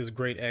fact, with his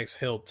great axe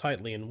held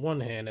tightly in one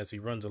hand as he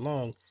runs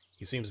along,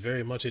 he seems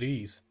very much at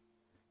ease.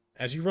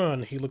 As you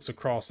run, he looks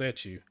across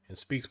at you and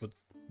speaks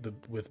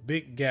with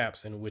big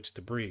gaps in which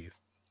to breathe.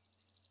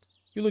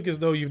 You look as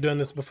though you've done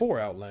this before,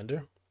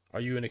 Outlander.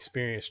 Are you an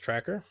experienced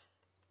tracker?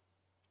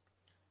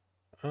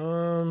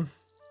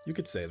 You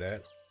could say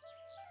that.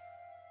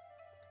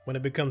 When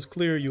it becomes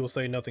clear you will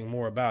say nothing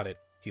more about it,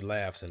 he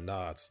laughs and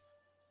nods.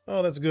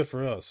 Oh, that's good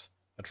for us.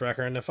 A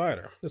tracker and a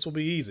fighter. This will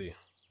be easy.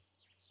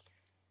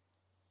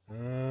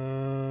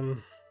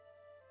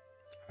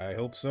 I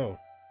hope so.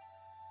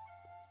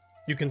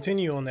 You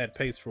continue on that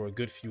pace for a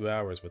good few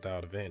hours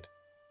without event.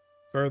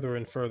 Further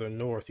and further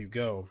north you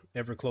go,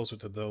 ever closer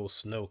to those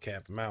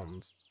snow-capped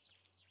mountains.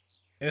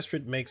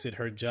 Estrid makes it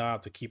her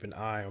job to keep an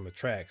eye on the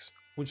tracks,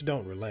 which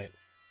don't relent.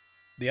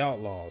 The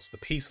outlaws, the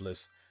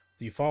peaceless,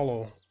 you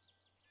follow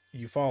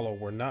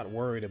were not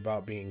worried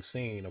about being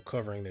seen or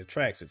covering their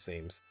tracks, it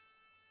seems.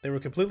 They were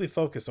completely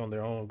focused on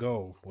their own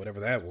goal, whatever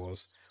that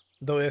was,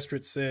 though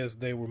Estrid says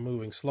they were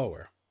moving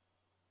slower.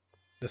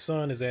 The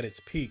sun is at its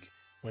peak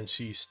when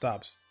she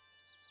stops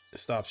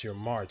your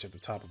march at the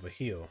top of a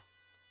hill.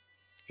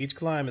 Each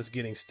climb is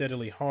getting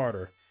steadily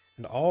harder,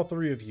 and all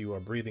three of you are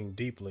breathing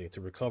deeply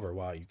to recover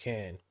while you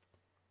can.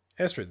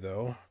 Estrid,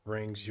 though,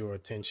 brings your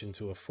attention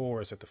to a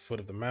forest at the foot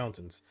of the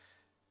mountains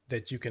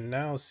that you can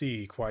now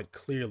see quite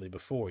clearly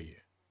before you.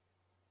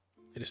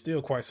 It is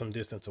still quite some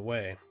distance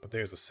away, but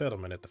there's a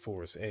settlement at the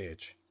forest's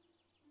edge.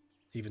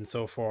 Even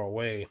so far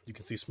away, you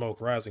can see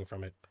smoke rising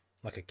from it,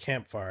 like a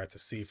campfire to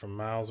see from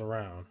miles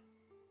around.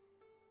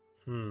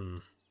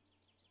 Do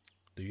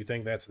you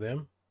think that's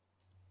them?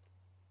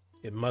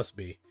 It must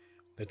be.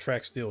 The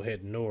tracks still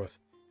head north,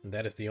 and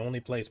that is the only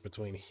place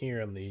between here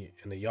and the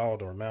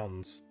Yaldor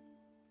Mountains.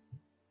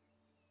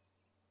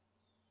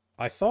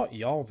 I thought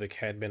Yalvik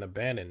had been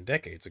abandoned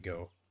decades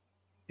ago.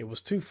 It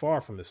was too far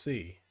from the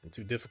sea, and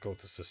too difficult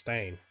to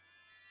sustain.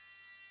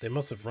 They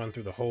must have run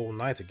through the whole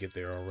night to get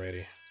there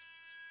already.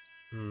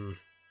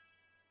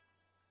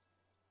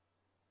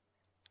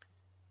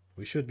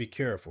 We should be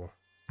careful.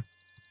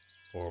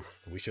 Or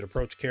we should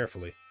approach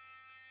carefully.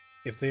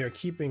 If they are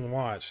keeping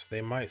watch,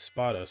 they might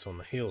spot us on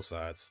the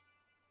hillsides.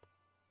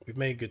 We've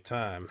made good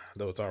time,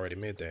 though it's already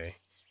midday.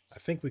 I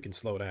think we can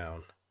slow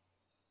down.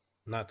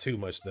 Not too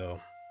much,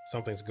 though.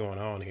 Something's going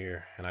on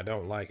here, and I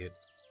don't like it.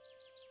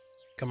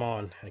 Come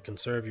on, and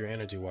conserve your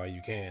energy while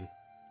you can.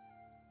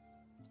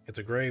 It's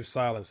a grave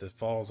silence that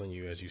falls on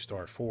you as you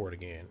start forward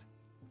again.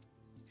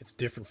 It's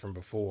different from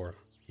before.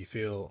 You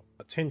feel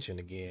attention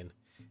again,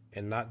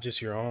 and not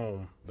just your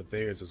own, but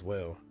theirs as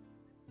well.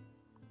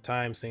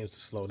 Time seems to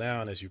slow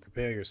down as you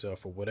prepare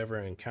yourself for whatever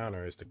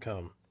encounter is to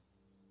come.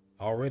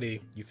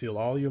 Already, you feel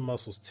all your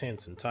muscles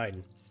tense and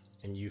tighten,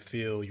 and you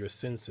feel your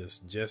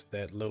senses just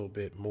that little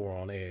bit more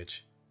on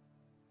edge.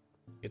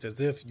 It's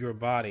as if your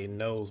body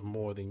knows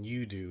more than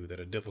you do that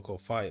a difficult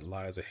fight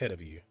lies ahead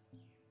of you.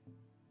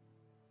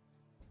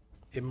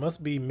 It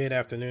must be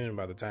mid-afternoon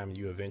by the time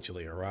you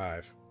eventually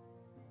arrive.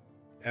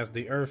 As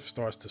the earth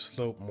starts to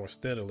slope more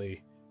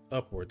steadily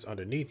upwards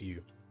underneath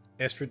you,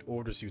 Estrid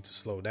orders you to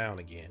slow down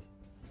again.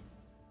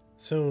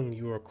 Soon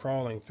you are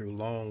crawling through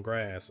long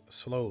grass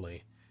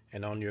slowly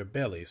and on your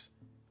bellies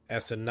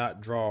as to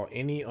not draw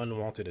any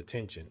unwanted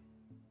attention.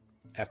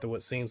 After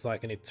what seems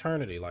like an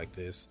eternity like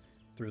this,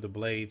 through the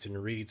blades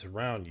and reeds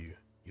around you,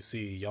 you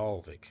see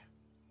Yalvik.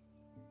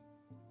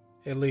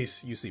 At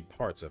least you see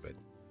parts of it.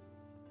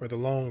 Where the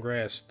long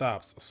grass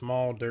stops, a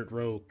small dirt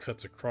road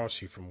cuts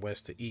across you from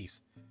west to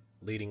east,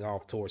 leading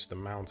off towards the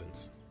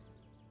mountains.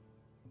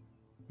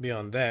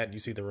 Beyond that, you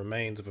see the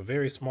remains of a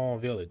very small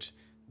village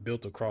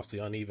built across the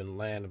uneven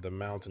land of the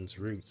mountain's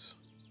roots.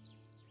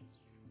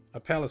 A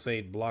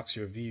palisade blocks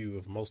your view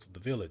of most of the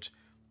village,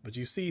 but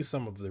you see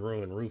some of the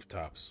ruined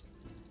rooftops.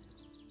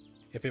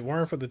 If it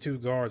weren't for the two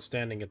guards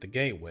standing at the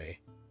gateway,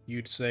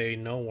 you'd say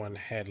no one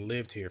had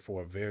lived here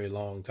for a very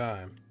long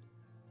time.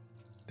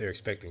 They're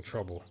expecting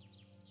trouble.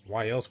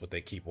 Why else would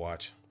they keep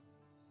watch?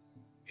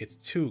 It's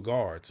two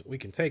guards. We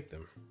can take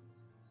them.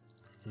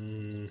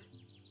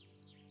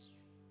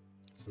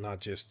 It's not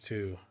just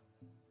two.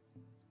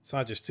 It's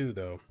not just two,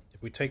 though.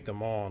 If we take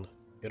them on,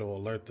 it'll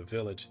alert the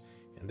village,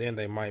 and then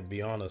they might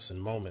be on us in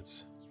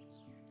moments.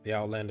 The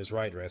Outlander's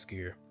right,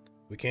 Raskir.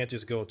 We can't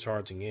just go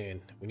charging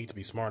in. We need to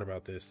be smart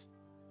about this.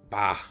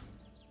 Bah!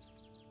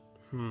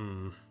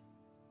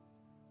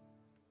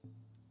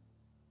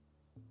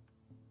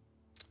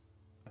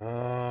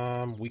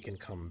 We can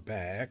come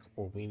back,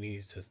 or we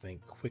need to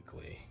think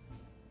quickly.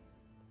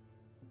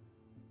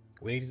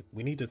 We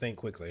need to think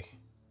quickly.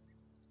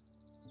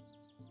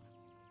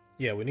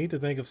 Yeah, we need to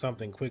think of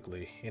something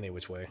quickly, any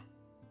which way.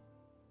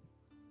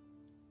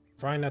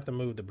 Trying not to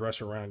move the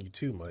brush around you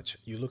too much,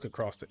 you look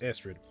across to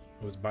Estrid,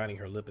 who is biting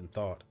her lip in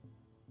thought.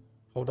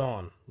 Hold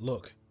on,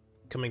 look,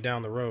 coming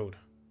down the road.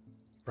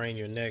 Crane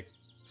your neck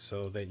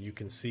so that you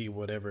can see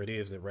whatever it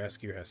is that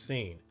Raskier has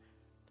seen.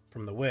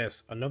 From the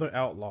west, another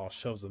outlaw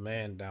shoves a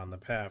man down the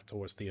path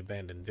towards the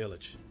abandoned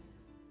village.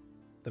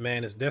 The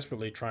man is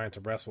desperately trying to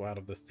wrestle out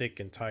of the thick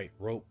and tight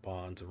rope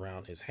bonds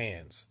around his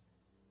hands.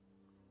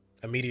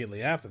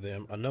 Immediately after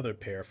them, another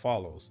pair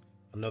follows,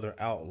 another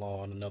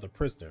outlaw and another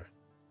prisoner.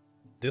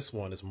 This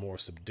one is more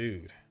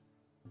subdued.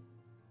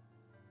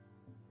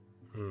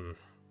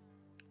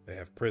 They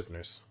have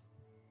prisoners.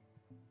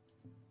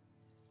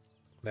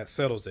 That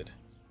settles it.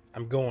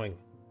 I'm going.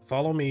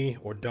 Follow me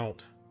or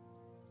don't.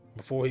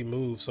 Before he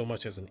moves so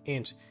much as an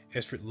inch,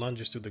 Estrid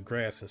lunges through the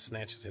grass and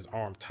snatches his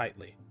arm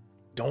tightly.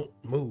 Don't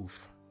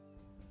move.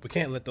 We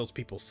can't let those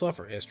people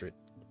suffer, Estrid.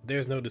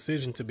 There's no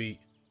decision to be...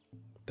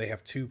 They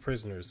have 2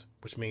 prisoners,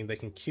 which means they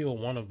can kill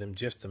one of them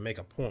just to make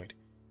a point.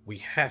 We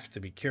have to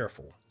be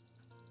careful.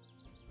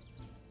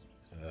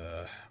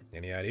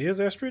 Any ideas,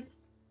 Estrid?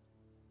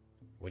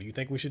 What do you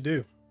think we should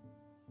do?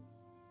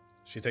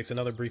 She takes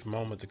another brief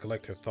moment to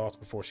collect her thoughts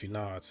before she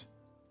nods.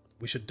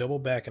 We should double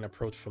back and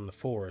approach from the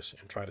forest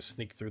and try to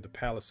sneak through the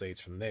palisades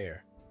from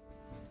there.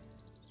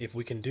 If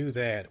we can do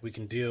that, we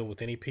can deal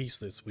with any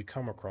peaceless we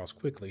come across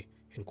quickly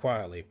and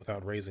quietly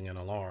without raising an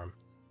alarm.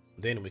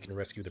 Then we can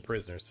rescue the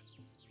prisoners.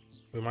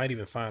 We might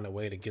even find a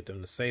way to get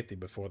them to safety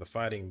before the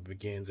fighting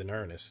begins in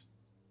earnest.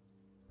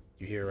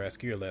 You hear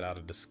Raskier let out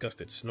a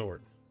disgusted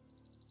snort.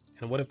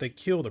 And what if they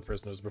kill the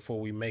prisoners before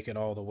we make it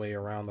all the way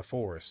around the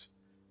forest?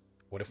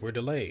 What if we're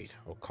delayed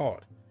or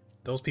caught?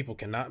 Those people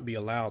cannot be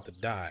allowed to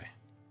die.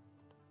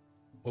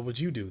 What would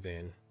you do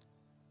then?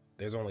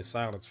 There's only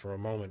silence for a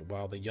moment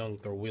while the young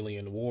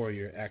Thorwillian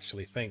warrior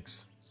actually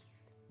thinks.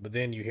 But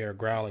then you hear a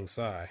growling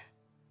sigh.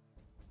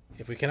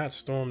 If we cannot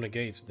storm the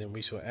gates, then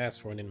we shall ask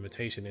for an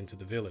invitation into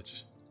the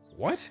village.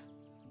 What?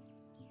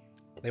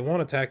 They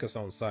won't attack us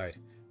on sight.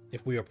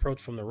 If we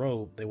approach from the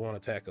road, they won't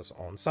attack us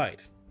on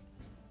sight.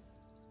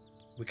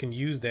 We can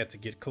use that to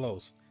get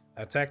close,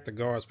 attack the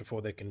guards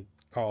before they can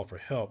call for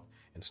help,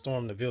 and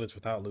storm the village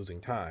without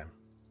losing time.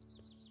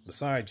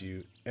 Beside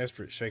you,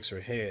 Estrid shakes her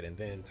head and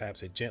then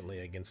taps it gently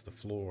against the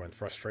floor in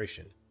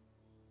frustration.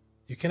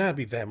 You cannot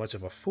be that much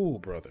of a fool,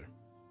 brother.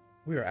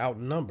 We are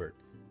outnumbered.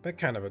 That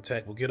kind of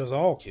attack will get us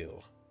all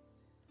killed.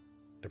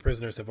 The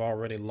prisoners have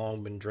already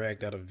long been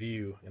dragged out of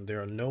view, and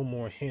there are no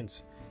more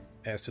hints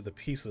as to the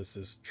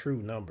peaceless'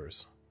 true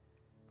numbers.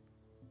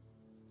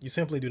 You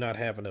simply do not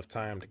have enough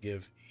time to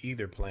give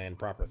either plan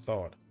proper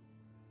thought.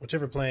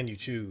 Whichever plan you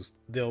choose,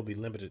 there'll be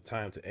limited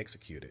time to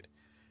execute it.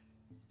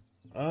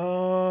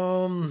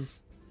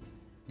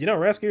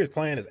 Raskier's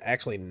plan is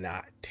actually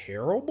not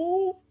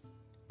terrible.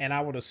 And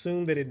I would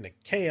assume that in the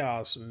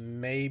chaos,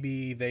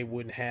 maybe they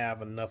wouldn't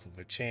have enough of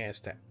a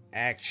chance to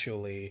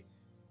actually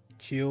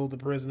kill the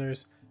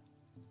prisoners.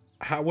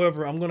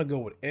 However, I'm going to go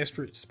with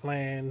Estrid's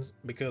plans,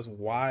 because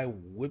why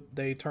would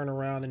they turn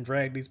around and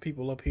drag these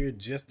people up here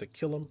just to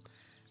kill them?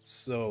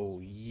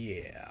 So,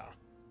 yeah.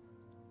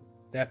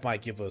 That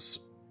might give us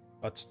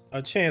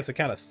a chance to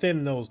kind of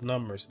thin those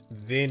numbers,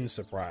 then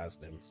surprise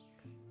them.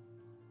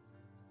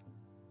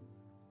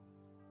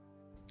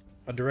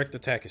 A direct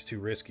attack is too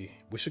risky.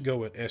 We should go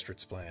with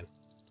Estrid's plan.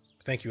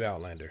 Thank you,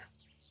 Outlander.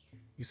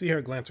 You see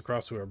her glance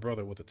across to her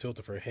brother with a tilt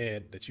of her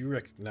head that you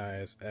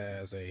recognize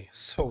as a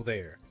 "so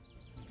there."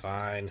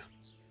 Fine.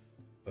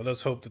 Let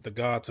us hope that the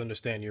gods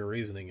understand your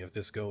reasoning if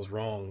this goes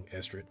wrong,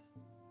 Estrid.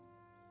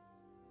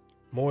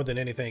 More than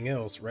anything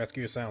else,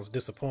 Raskier sounds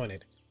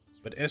disappointed,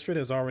 but Estrid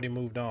has already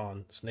moved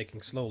on,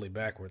 snaking slowly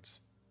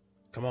backwards.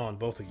 Come on,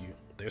 both of you.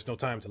 There's no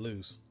time to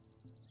lose.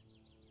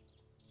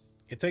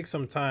 It takes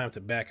some time to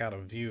back out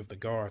of view of the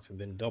guards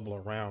and then double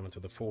around into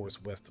the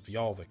forest west of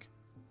Yalvik.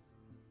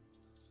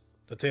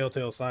 The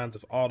telltale signs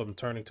of autumn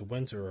turning to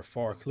winter are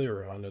far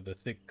clearer under the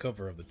thick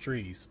cover of the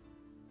trees.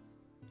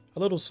 A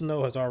little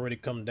snow has already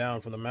come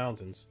down from the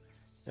mountains,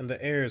 and the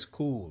air is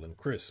cool and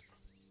crisp.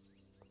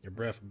 Your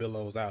breath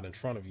billows out in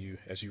front of you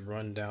as you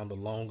run down the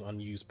long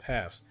unused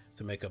paths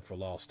to make up for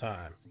lost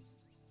time.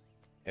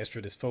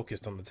 Estrid is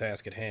focused on the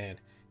task at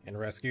hand, and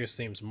Raskier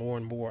seems more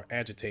and more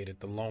agitated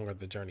the longer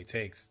the journey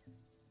takes.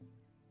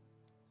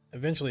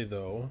 Eventually,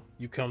 though,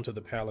 you come to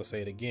the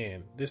palisade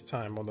again, this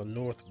time on the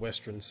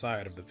northwestern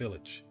side of the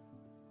village.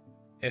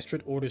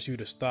 Estrid orders you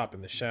to stop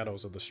in the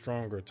shadows of the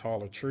stronger,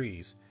 taller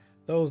trees,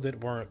 those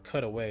that weren't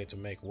cut away to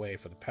make way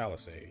for the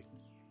palisade.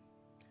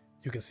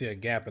 You can see a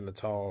gap in the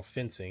tall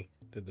fencing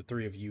that the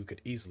 3 of you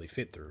could easily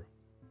fit through.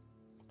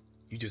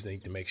 You just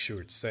need to make sure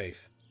it's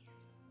safe.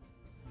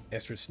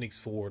 Estrid sneaks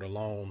forward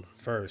alone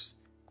first,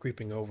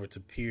 creeping over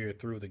to peer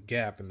through the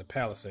gap in the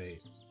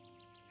palisade.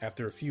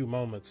 After a few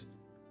moments,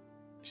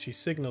 she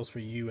signals for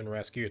you and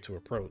Raskier to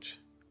approach.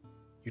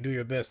 You do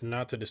your best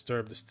not to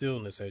disturb the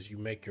stillness as you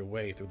make your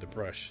way through the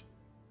brush.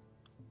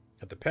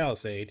 At the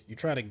palisade, you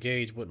try to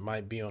gauge what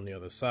might be on the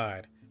other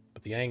side,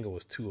 but the angle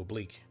is too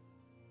oblique.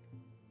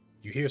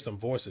 You hear some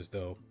voices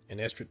though, and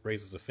Estrid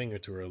raises a finger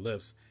to her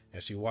lips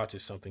as she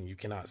watches something you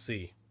cannot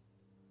see.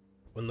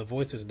 When the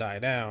voices die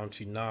down,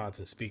 she nods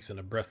and speaks in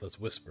a breathless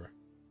whisper.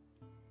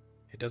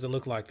 It doesn't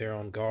look like they're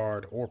on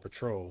guard or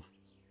patrol,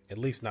 at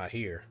least not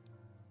here.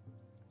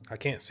 I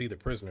can't see the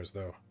prisoners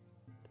though.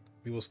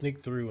 We will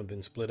sneak through and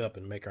then split up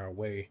and make our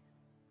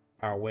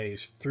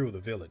ways through the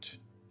village.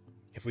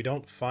 If we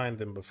don't find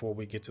them before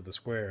we get to the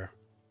square,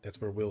 that's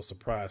where we'll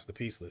surprise the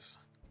peaceless.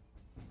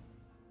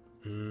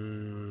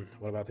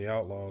 What about the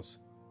outlaws?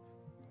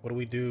 What do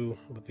we do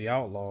with the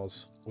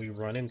outlaws we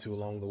run into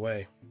along the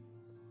way?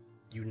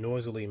 You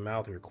noisily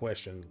mouth your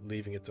question,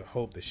 leaving it to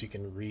Hope that she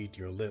can read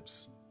your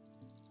lips.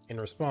 In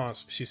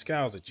response, she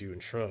scowls at you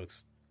and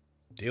shrugs.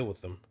 Deal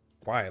with them,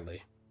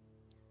 quietly.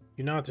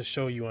 You nod to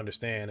show you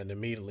understand and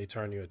immediately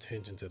turn your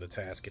attention to the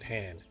task at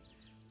hand.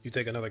 You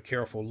take another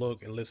careful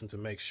look and listen to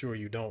make sure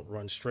you don't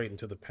run straight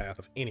into the path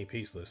of any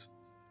peaceless.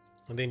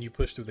 And then you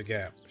push through the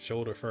gap,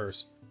 shoulder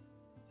first,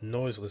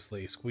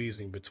 noiselessly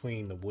squeezing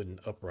between the wooden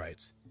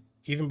uprights.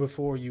 Even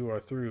before you are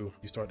through,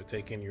 you start to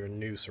take in your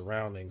new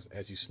surroundings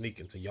as you sneak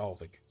into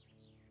Yalvik.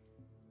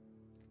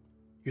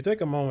 You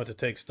take a moment to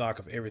take stock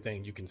of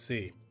everything you can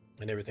see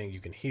and everything you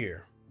can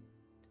hear.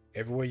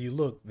 Everywhere you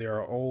look, there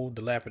are old,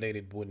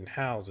 dilapidated wooden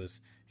houses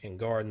and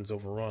gardens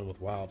overrun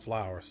with wild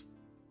flowers.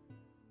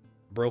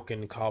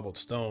 Broken, cobbled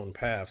stone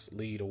paths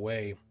lead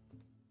away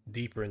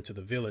deeper into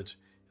the village,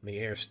 and the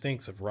air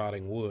stinks of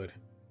rotting wood.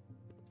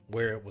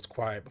 Where it was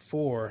quiet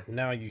before,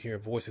 now you hear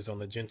voices on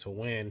the gentle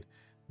wind,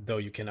 though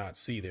you cannot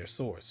see their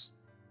source.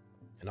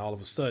 And all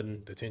of a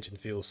sudden, the tension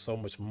feels so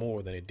much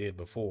more than it did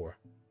before.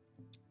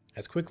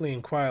 As quickly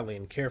and quietly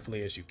and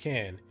carefully as you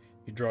can,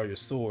 you draw your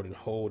sword and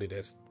hold it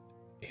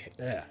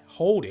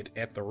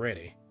at the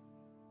ready.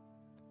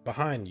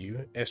 Behind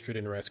you, Estrid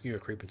and Raskier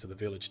creep into the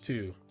village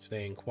too,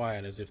 staying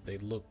quiet as if they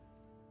look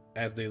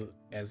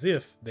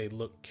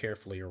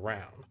carefully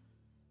around.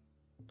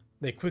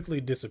 They quickly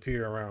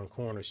disappear around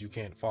corners you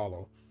can't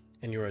follow,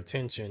 and your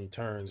attention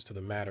turns to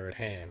the matter at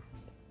hand.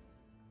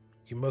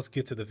 You must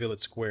get to the village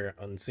square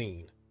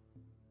unseen.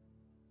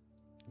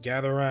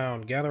 Gather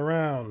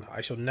round,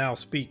 I shall now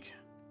speak.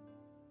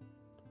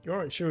 You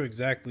aren't sure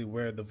exactly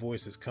where the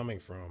voice is coming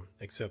from,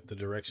 except the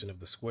direction of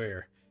the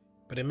square,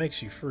 but it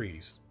makes you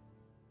freeze.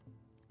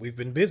 We've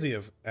been busy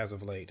as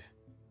of late,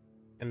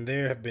 and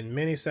there have been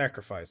many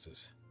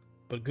sacrifices,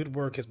 but good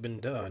work has been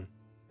done,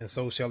 and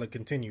so shall it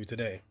continue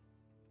today.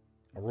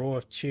 A roar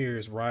of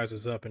cheers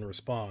rises up in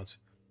response,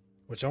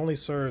 which only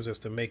serves as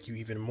to make you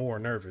even more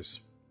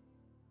nervous.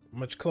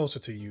 Much closer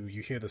to you,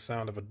 you hear the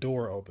sound of a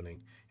door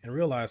opening and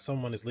realize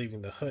someone is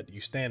leaving the hut you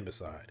stand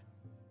beside.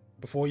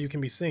 Before you can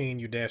be seen,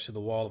 you dash to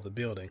the wall of the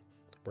building,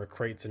 where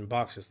crates and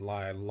boxes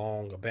lie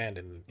long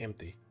abandoned and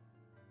empty.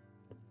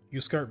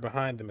 You skirt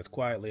behind them as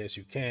quietly as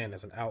you can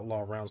as an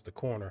outlaw rounds the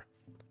corner,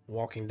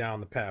 walking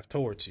down the path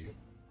towards you.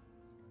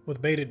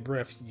 With bated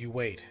breath, you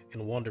wait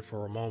and wonder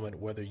for a moment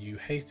whether your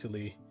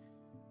hastily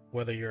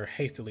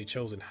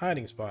chosen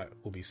hiding spot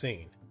will be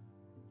seen.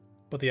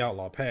 But the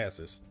outlaw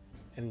passes,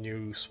 and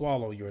you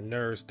swallow your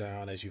nerves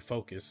down as your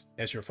focus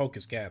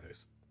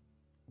gathers.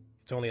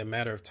 It's only a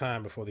matter of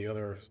time before the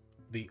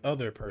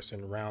other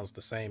person rounds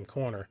the same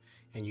corner,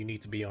 and you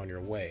need to be on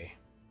your way.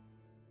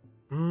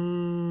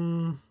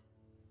 I'm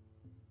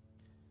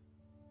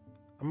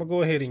gonna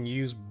go ahead and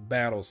use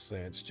battle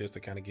sense just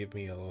to kind of give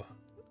me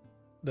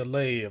the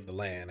lay of the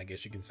land, I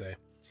guess you can say.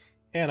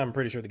 And I'm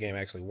pretty sure the game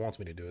actually wants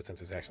me to do it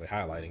since it's actually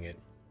highlighting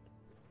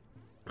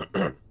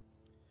it.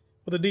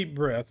 With a deep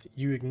breath,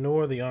 you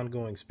ignore the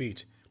ongoing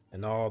speech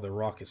and all the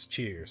raucous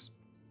cheers.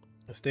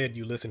 Instead,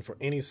 you listen for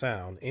any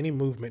sound, any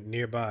movement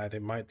nearby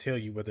that might tell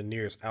you where the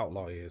nearest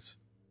outlaw is.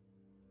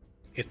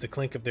 It's the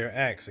clink of their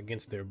axe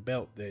against their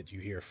belt that you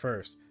hear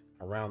first,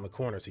 around the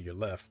corner to your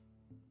left.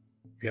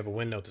 You have a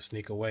window to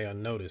sneak away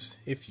unnoticed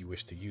if you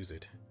wish to use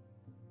it.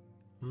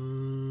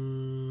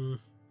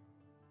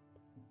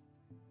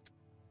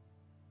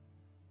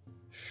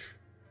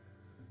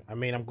 I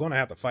mean, I'm going to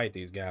have to fight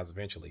these guys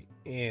eventually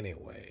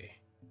anyway.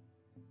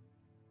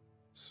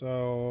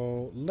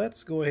 So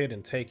let's go ahead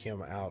and take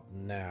him out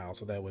now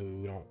so that way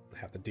we don't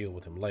have to deal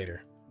with him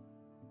later.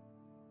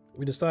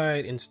 We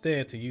decide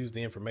instead to use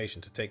the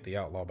information to take the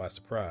outlaw by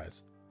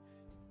surprise.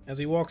 As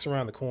he walks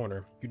around the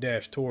corner, you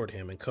dash toward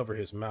him and cover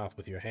his mouth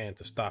with your hand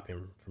to stop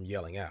him from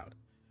yelling out.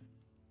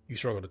 You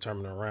struggle to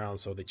turn him around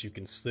so that you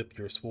can slip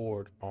your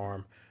sword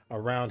arm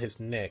around his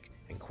neck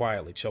and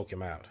quietly choke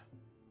him out.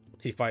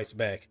 He fights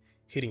back,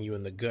 hitting you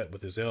in the gut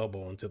with his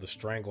elbow until the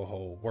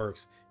stranglehold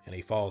works and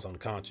he falls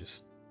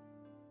unconscious.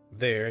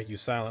 There, you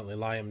silently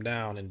lie him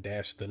down and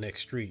dash to the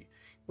next street,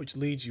 which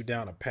leads you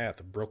down a path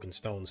of broken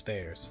stone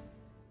stairs.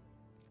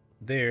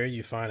 There,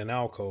 you find an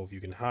alcove you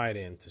can hide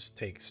in to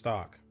take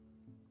stock.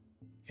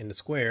 In the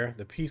square,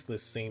 the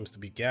peaceless seems to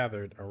be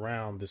gathered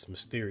around this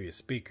mysterious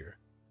speaker.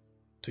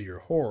 To your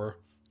horror,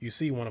 you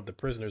see one of the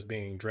prisoners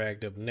being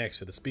dragged up next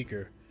to the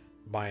speaker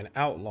by an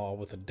outlaw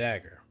with a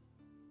dagger.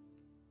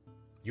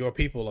 Your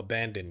people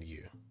abandoned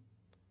you.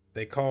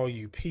 They call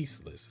you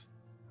peaceless.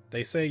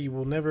 They say you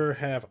will never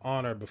have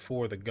honor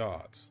before the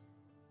gods.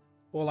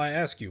 Well, I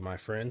ask you, my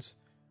friends,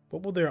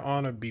 what will their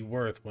honor be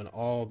worth when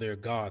all their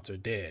gods are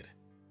dead?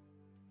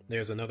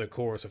 There's another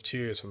chorus of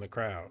cheers from the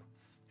crowd,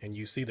 and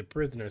you see the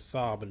prisoner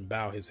sob and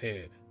bow his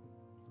head.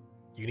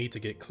 You need to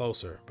get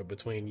closer, but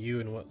between you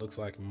and what looks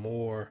like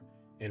more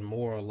and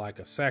more like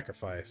a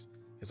sacrifice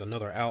is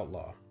another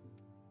outlaw.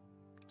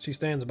 She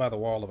stands by the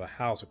wall of a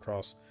house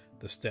across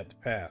the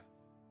stepped path,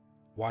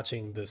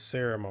 watching the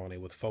ceremony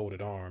with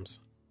folded arms.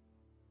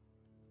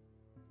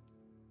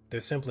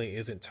 There simply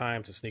isn't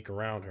time to sneak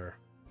around her.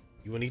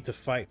 You will need to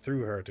fight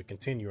through her to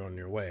continue on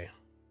your way.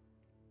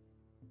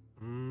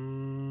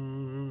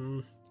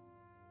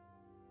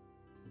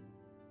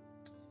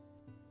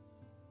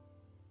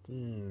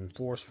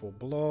 Forceful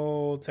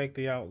blow, take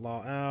the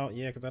outlaw out.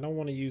 Yeah, because I don't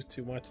want to use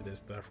too much of this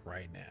stuff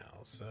right now.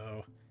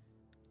 So,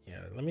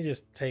 yeah, let me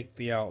just take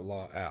the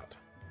outlaw out.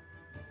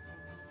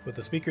 With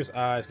the speaker's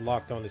eyes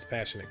locked on this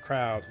passionate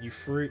crowd,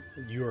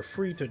 you are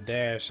free to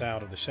dash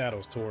out of the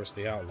shadows towards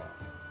the outlaw.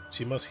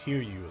 She must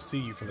hear you or see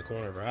you from the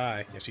corner of her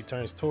eye, and she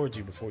turns towards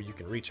you before you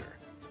can reach her.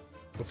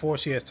 Before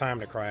she has time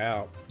to cry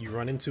out, you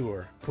run into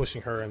her,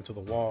 pushing her into the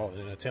wall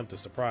in an attempt to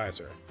surprise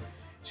her.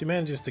 She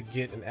manages to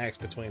get an axe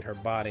between her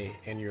body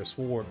and your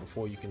sword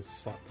before you can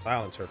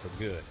silence her for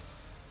good.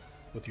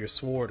 With your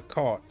sword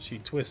caught, she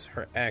twists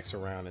her axe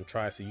around and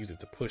tries to use it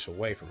to push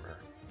away from her.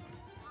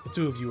 The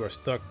two of you are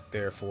stuck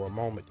there for a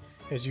moment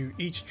as you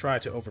each try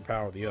to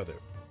overpower the other.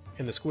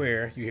 In the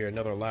square, you hear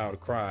another loud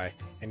cry,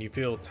 and you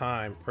feel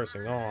time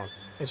pressing on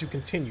as you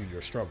continue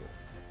your struggle.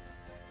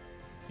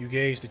 You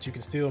gauge that you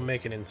can still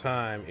make it in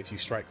time if you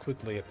strike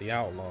quickly at the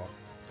outlaw,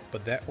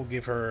 but that will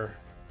give her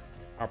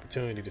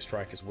opportunity to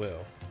strike as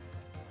well.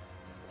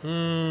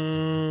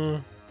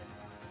 Yeah,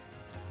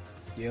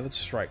 let's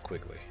strike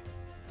quickly.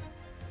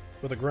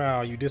 With a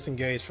growl, you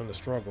disengage from the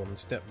struggle and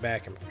step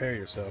back and prepare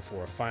yourself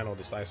for a final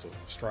decisive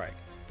strike.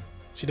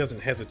 She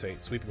doesn't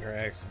hesitate, sweeping her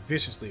axe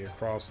viciously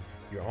across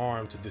your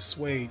arm to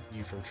dissuade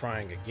you from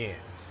trying again.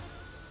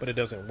 But it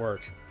doesn't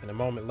work, and a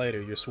moment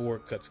later your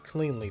sword cuts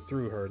cleanly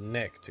through her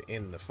neck to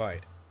end the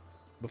fight.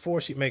 Before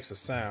she makes a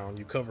sound,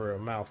 you cover her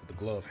mouth with a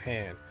gloved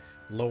hand,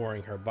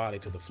 lowering her body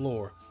to the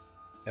floor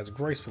as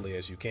gracefully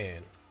as you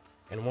can.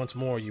 And once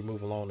more you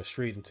move along the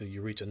street until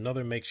you reach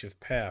another makeshift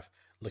path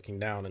looking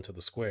down into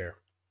the square.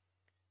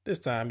 This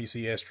time you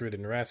see Estrid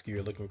and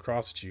Raskier looking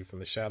across at you from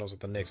the shadows of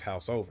the next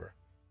house over.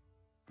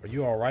 Are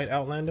you alright,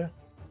 Outlander?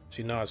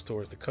 She nods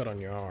towards the cut on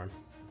your arm.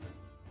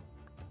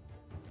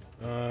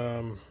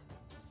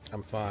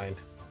 I'm fine.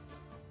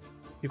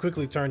 You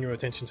quickly turn your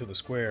attention to the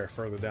square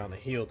further down the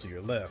hill to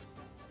your left.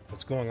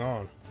 What's going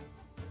on?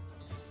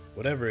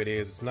 Whatever it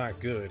is, it's not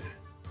good.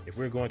 If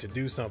we're going to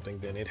do something,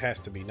 then it has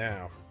to be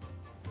now.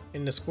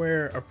 In the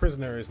square, a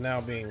prisoner is now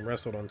being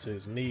wrestled onto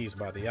his knees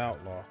by the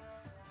outlaw,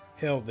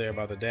 held there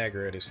by the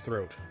dagger at his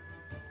throat.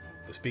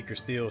 The speaker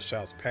still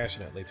shouts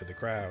passionately to the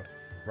crowd,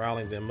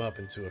 riling them up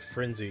into a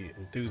frenzied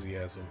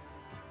enthusiasm.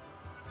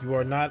 You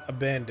are not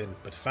abandoned,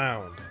 but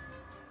found.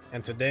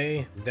 And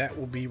today, that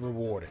will be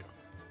rewarded.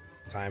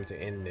 Time to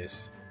end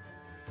this.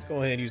 Let's go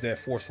ahead and use that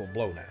forceful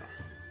blow now.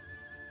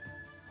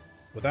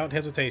 Without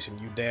hesitation,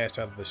 you dash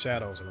out of the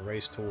shadows and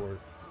race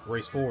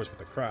forwards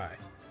with a cry.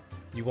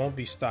 You won't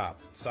be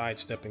stopped,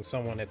 sidestepping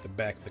someone at the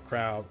back of the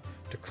crowd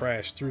to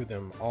crash through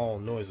them all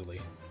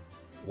noisily.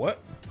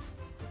 What?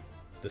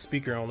 The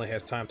speaker only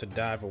has time to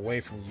dive away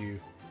from you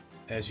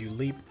as you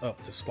leap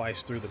up to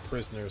slice through the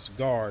prisoner's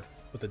guard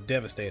with a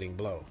devastating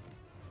blow.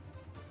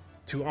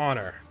 To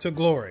honor, to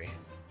glory,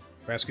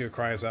 Raskier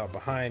cries out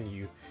behind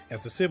you as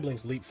the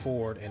siblings leap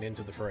forward and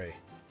into the fray.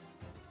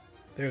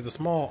 There is a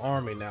small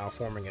army now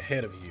forming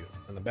ahead of you,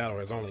 and the battle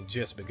has only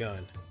just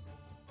begun.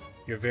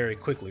 You're very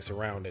quickly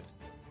surrounded.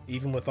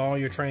 Even with all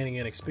your training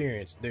and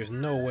experience, there's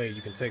no way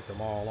you can take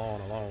them all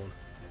on alone.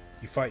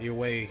 You fight your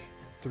way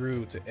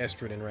through to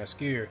Estrid and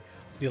Raskier,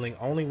 dealing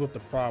only with the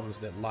problems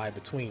that lie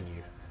between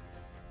you.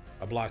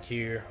 A block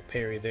here, a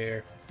parry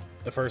there.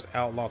 The first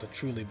outlaw to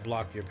truly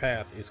block your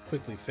path is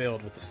quickly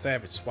felled with a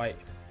savage swipe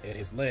at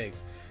his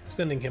legs,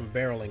 sending him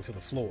barreling to the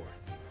floor.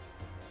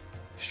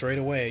 Straight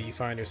away, you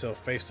find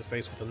yourself face to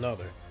face with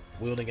another,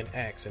 wielding an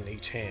axe in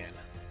each hand.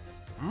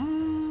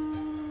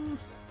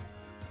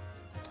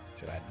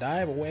 Should I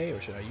dive away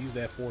or should I use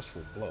that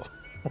forceful blow?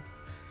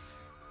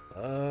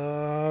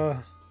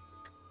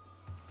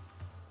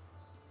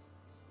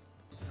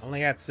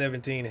 Only got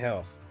 17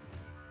 health.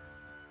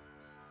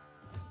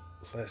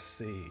 Let's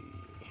see.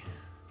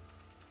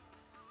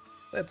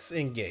 Let's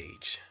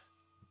engage.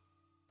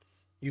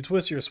 You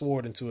twist your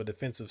sword into a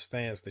defensive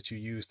stance that you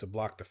use to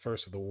block the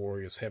first of the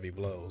warrior's heavy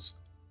blows.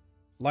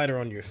 Lighter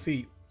on your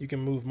feet, you can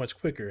move much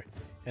quicker,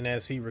 and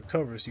as he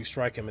recovers, you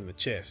strike him in the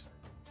chest.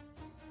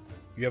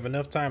 You have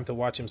enough time to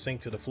watch him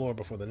sink to the floor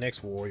before the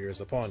next warrior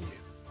is upon you.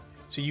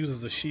 She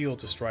uses a shield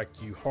to strike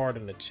you hard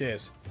in the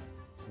chest,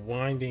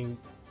 winding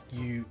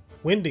you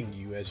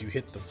as you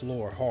hit the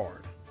floor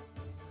hard.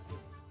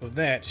 With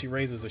that, she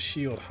raises a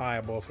shield high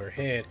above her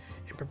head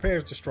and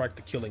prepares to strike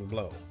the killing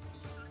blow.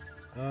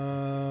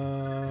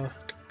 I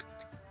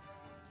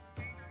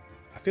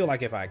feel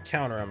like if I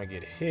counter, I'm gonna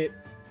get hit.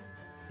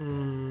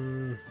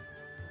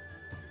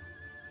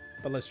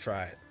 But let's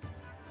try it.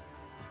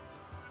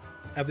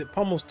 As it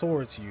pummels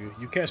towards you,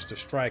 you catch the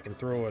strike and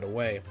throw it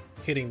away,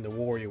 hitting the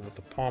warrior with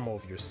the pommel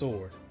of your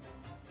sword.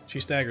 She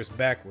staggers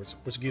backwards,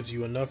 which gives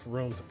you enough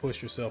room to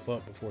push yourself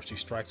up before she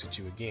strikes at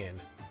you again.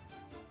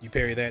 You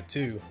parry that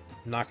too,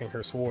 knocking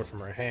her sword from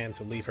her hand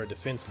to leave her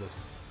defenseless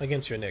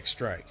against your next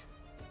strike.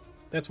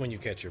 That's when you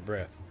catch your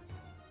breath.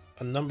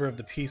 A number of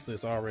the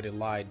peaceless already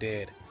lie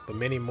dead, but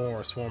many more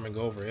are swarming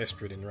over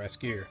Estrid and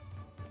Raskir.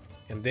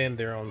 And then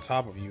they're on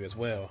top of you as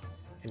well,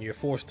 and you're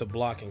forced to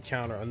block and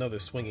counter another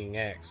swinging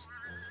axe.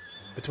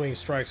 Between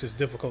strikes, it's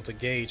difficult to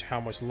gauge how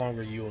much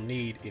longer you'll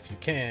need, if you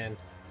can,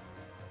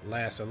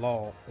 last at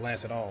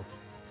all.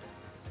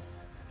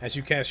 As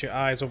you cast your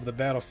eyes over the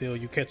battlefield,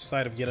 you catch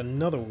sight of yet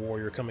another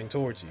warrior coming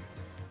towards you.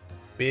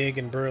 Big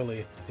and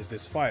burly is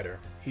this fighter.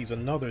 He's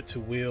another to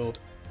wield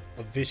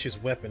a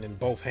vicious weapon in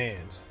both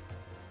hands.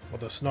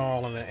 With a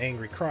snarl and an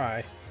angry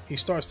cry, he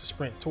starts to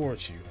sprint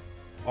towards you,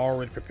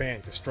 already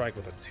preparing to strike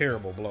with a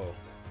terrible blow.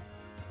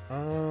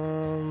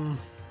 I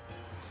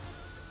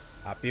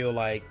feel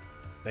like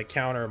the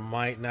counter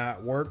might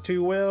not work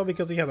too well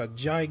because he has a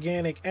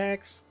gigantic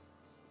axe.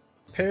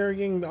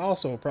 Parrying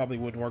also probably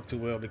wouldn't work too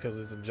well because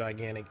it's a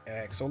gigantic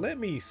axe. So let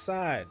me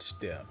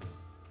sidestep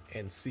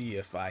and see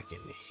if I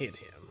can hit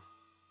him.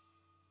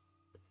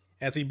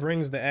 As he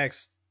brings the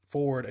axe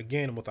forward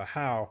again with a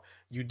howl,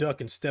 you duck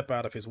and step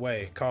out of his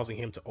way, causing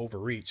him to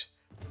overreach.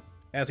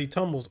 As he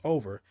tumbles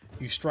over,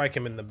 you strike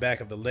him in the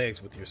back of the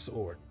legs with your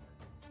sword.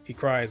 He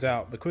cries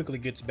out, but quickly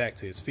gets back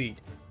to his feet,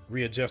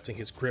 readjusting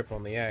his grip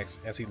on the axe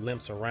as he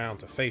limps around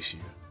to face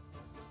you.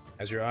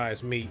 As your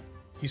eyes meet,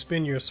 you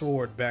spin your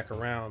sword back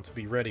around to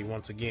be ready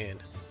once again.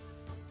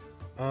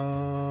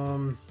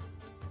 Yeah,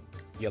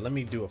 let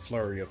me do a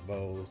flurry of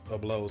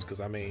blows,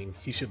 because I mean,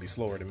 he should be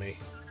slower than me.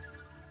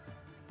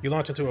 You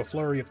launch into a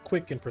flurry of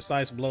quick and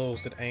precise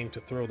blows that aim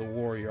to throw the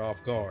warrior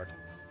off guard.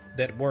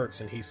 That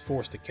works, and he's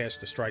forced to catch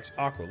the strikes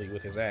awkwardly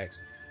with his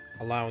axe,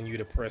 allowing you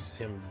to press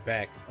him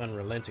back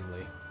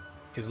unrelentingly.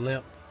 His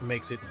limp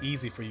makes it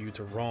easy for you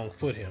to wrong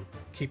foot him,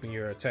 keeping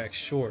your attacks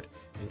short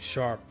and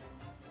sharp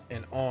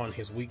and on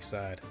his weak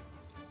side.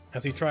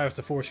 As he tries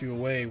to force you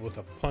away with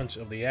a punch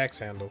of the axe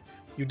handle,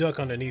 you duck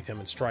underneath him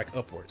and strike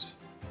upwards.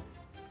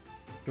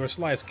 Your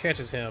slice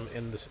catches him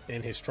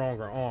in his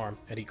stronger arm,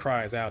 and he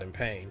cries out in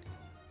pain.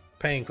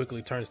 Pain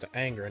quickly turns to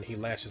anger, and he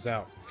lashes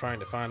out, trying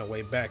to find a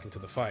way back into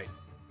the fight.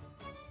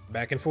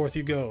 Back and forth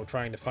you go,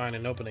 trying to find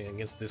an opening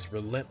against this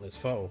relentless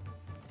foe,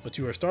 but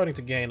you are starting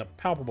to gain a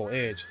palpable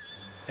edge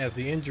as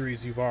the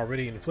injuries you've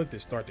already inflicted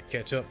start to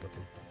catch up with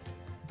him.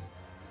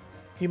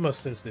 He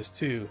must sense this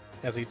too,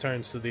 as he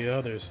turns to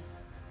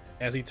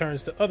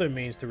other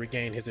means to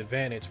regain his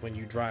advantage when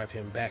you drive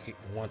him back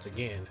once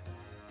again.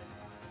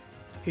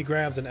 He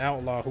grabs an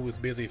outlaw who is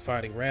busy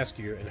fighting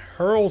Raskir and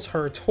hurls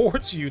her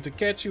towards you to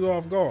catch you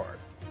off guard.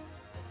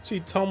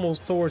 She tumbles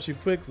towards you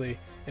quickly,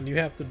 and you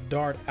have to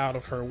dart out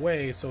of her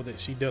way so that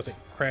she doesn't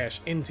crash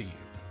into you.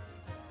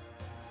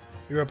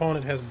 Your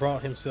opponent has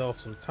brought himself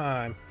some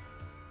time,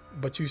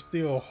 but you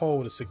still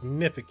hold a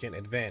significant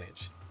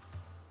advantage.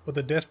 With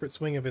a desperate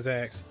swing of his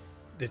axe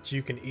that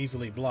you can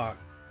easily block,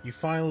 he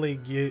finally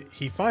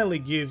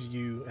gives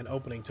you an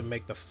opening to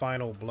make the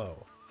final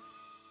blow.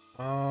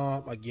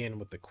 Again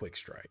with the quick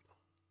strike.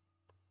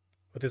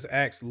 With his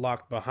axe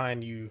locked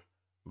behind you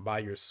by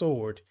your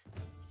sword,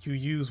 you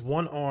use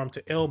one arm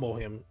to elbow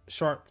him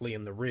sharply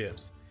in the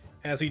ribs.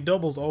 As he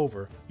doubles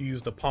over, you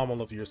use the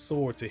pommel of your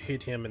sword to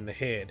hit him in the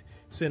head,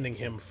 sending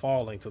him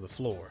falling to the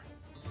floor.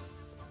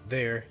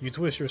 There, you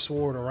twist your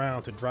sword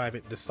around to drive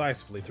it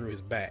decisively through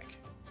his back.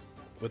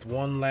 With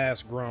one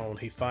last groan,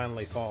 he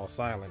finally falls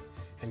silent,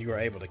 and you are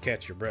able to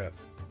catch your breath.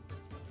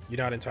 You're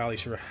not entirely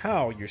sure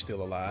how you're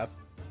still alive,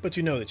 but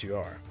you know that you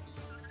are.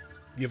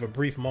 You have a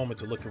brief moment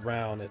to look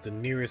around as the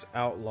nearest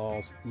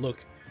outlaws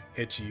look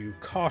at you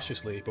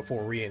cautiously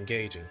before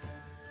re-engaging.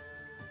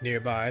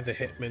 Nearby, the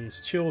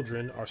Hetman's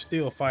children are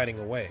still fighting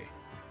away.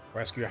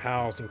 Raskir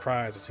howls and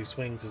cries as he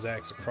swings his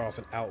axe across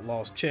an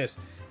outlaw's chest,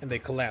 and they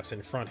collapse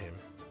in front of him.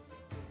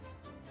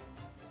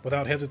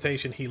 Without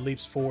hesitation, he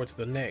leaps forward to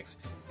the next,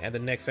 and the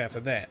next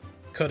after that,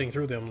 cutting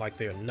through them like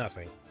they're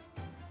nothing.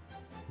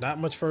 Not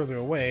much further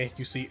away,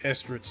 you see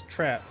Estrid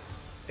trap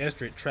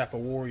a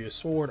warrior's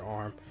sword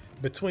arm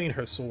between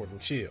her sword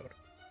and shield.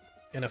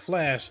 In a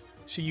flash,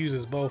 she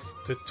uses both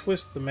to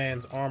twist the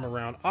man's arm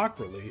around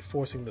awkwardly,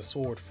 forcing the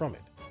sword from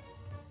it.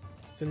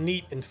 It's a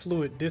neat and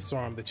fluid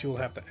disarm that you'll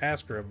have to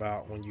ask her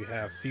about when you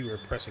have fewer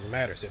pressing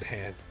matters at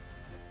hand.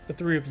 The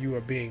three of you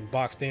are being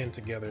boxed in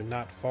together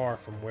not far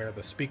from where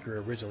the speaker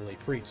originally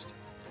preached.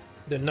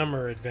 The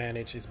number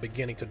advantage is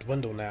beginning to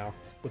dwindle now,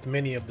 with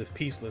many of the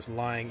peaceless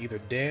lying either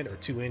dead or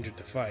too injured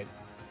to fight.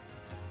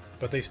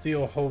 But they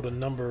still hold a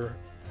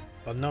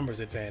numbers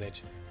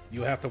advantage.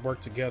 You'll have to work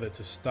together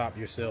to stop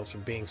yourselves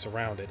from being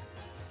surrounded.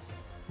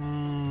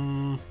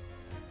 I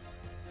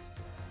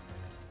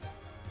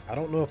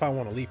don't know if I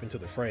want to leap into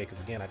the fray, because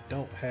again, I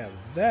don't have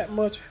that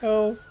much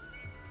health.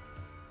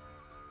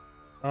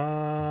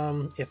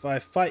 If I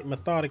fight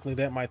methodically,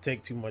 that might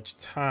take too much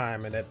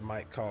time, and that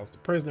might cause the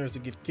prisoners to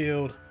get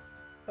killed.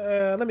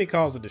 Let me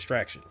cause a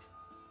distraction.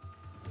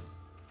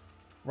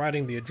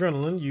 Riding the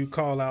adrenaline, you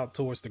call out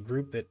towards the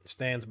group that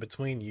stands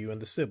between you and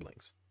the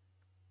siblings.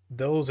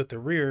 Those at the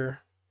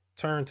rear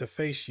turn to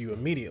face you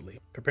immediately,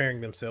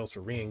 preparing themselves for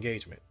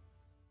re-engagement.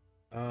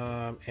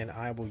 And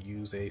I will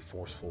use a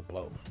forceful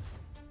blow.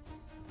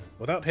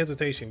 Without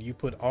hesitation, you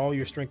put all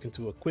your strength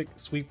into a quick,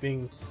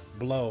 sweeping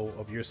blow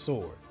of your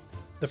sword.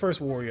 The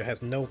first warrior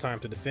has no time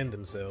to defend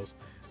themselves,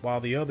 while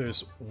the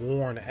other's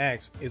worn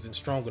axe isn't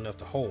strong enough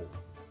to hold.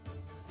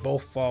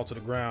 Both fall to the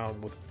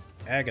ground with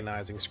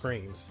agonizing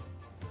screams.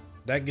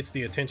 That gets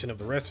the attention of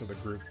the rest of the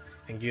group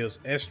and gives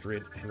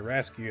Estrid and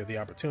Raskier the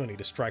opportunity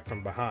to strike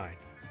from behind.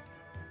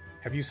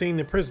 Have you seen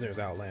the prisoners,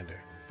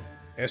 Outlander?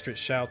 Estrid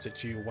shouts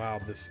at you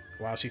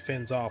while she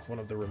fends off one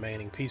of the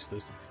remaining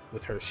peaceless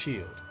with her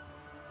shield.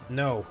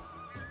 No,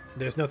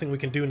 there's nothing we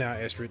can do now,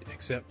 Estrid,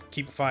 except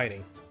keep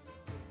fighting.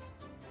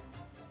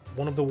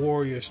 One of the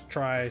warriors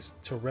tries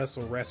to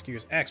wrestle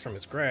Raskier's axe from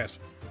his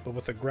grasp, but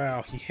with a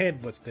growl, he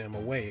headbutts them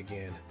away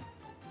again.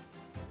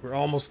 We're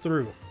almost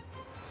through.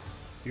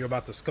 You're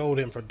about to scold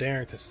him for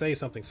daring to say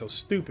something so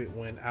stupid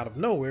when, out of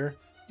nowhere,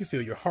 you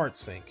feel your heart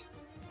sink.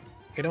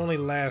 It only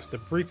lasts the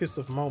briefest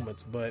of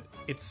moments, but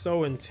it's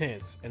so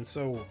intense and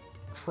so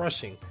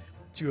crushing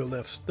that you are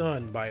left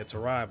stunned by its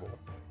arrival.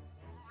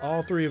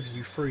 All three of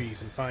you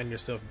freeze and find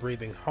yourself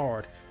breathing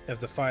hard as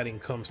the fighting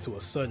comes to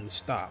a sudden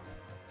stop.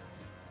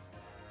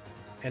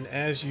 And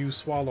as you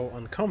swallow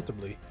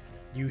uncomfortably,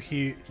 you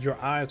hear your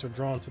eyes are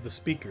drawn to the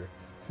speaker,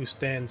 who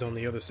stands on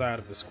the other side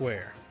of the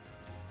square.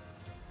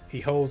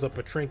 He holds up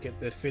a trinket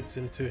that fits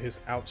into his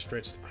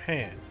outstretched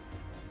hand,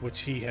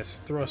 which he has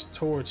thrust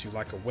towards you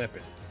like a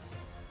weapon.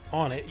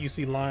 On it, you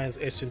see lines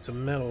etched into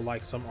metal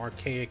like some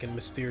archaic and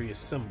mysterious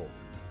symbol.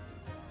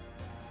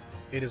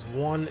 It is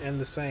one and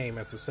the same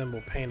as the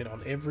symbol painted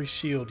on every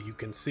shield you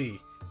can see,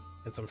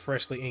 and some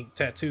freshly inked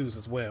tattoos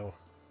as well.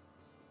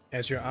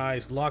 As your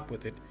eyes lock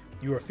with it,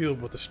 you are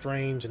filled with a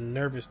strange and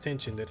nervous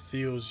tension that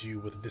fills you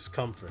with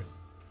discomfort.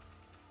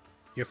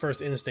 Your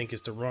first instinct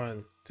is to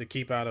run, to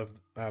keep out of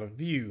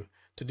view,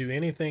 to do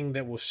anything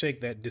that will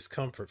shake that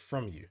discomfort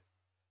from you.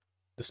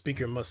 The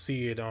speaker must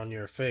see it on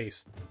your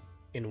face,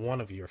 in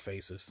one of your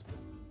faces.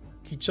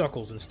 He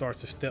chuckles and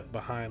starts to step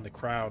behind the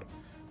crowd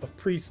of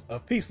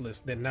peaceless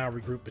that now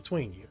regroup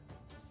between you.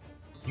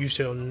 You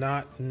shall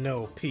not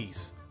know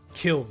peace.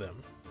 Kill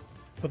them.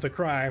 With a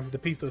cry, the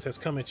peaceless has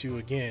come at you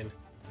again,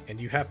 and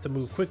you have to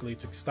move quickly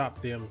to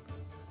stop them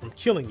from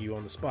killing you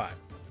on the spot.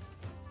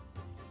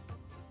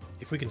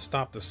 If we can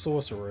stop the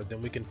sorcerer,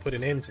 then we can put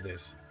an end to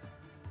this.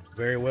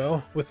 Very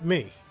well, with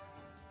me.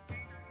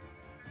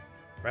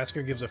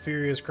 Rasker gives a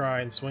furious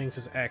cry and swings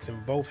his axe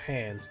in both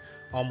hands,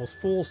 almost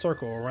full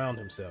circle around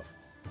himself.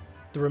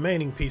 The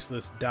remaining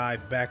peaceless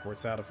dive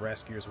backwards out of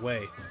Raskier's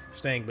way,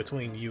 staying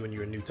between you and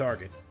your new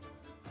target.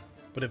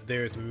 But if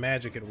there's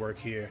magic at work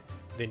here,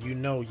 then you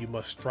know you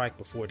must strike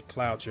before it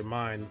clouds your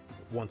mind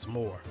once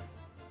more.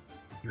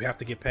 You have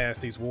to get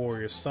past these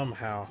warriors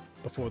somehow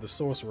before the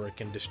sorcerer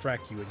can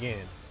distract you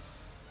again.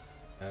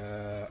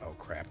 Oh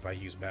crap, if I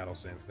use battle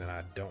sense, then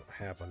I don't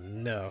have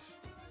enough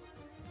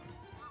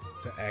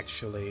to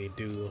actually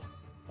do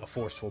a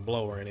forceful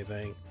blow or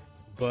anything,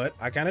 but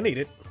I kind of need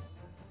it.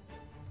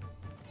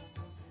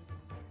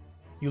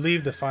 You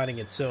leave the fighting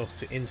itself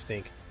to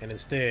instinct and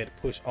instead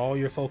push all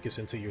your focus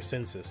into your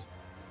senses.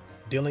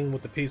 Dealing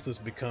with the peaceless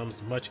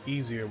becomes much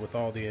easier with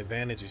all the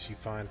advantages you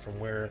find from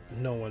where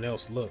no one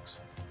else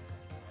looks.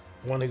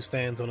 One who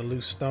stands on a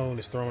loose stone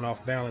is thrown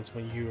off balance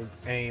when you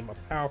aim a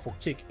powerful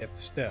kick at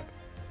the step.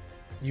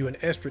 You and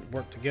Estrid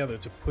work together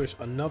to push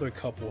another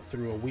couple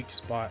through a weak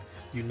spot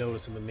you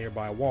notice in the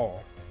nearby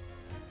wall.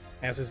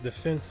 As his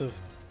defensive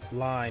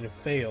line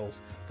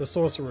fails, the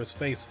sorcerer's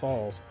face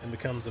falls and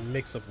becomes a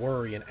mix of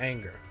worry and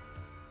anger.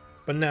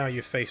 But now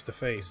you're face to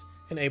face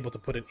and able to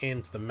put an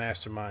end to the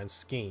mastermind's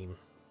scheme.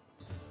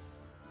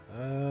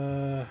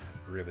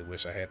 Really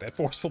wish I had that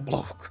forceful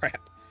blow.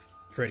 Crap.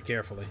 Tread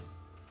carefully.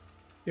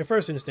 Your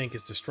first instinct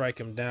is to strike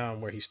him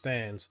down where he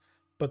stands,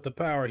 but the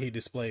power he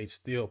displayed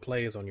still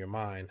plays on your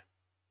mind.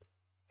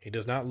 He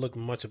does not look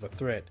much of a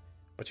threat,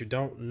 but you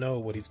don't know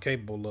what he's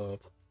capable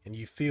of, and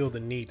you feel the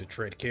need to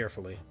tread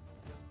carefully.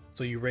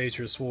 So you raise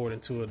your sword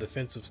into a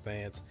defensive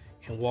stance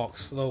and walk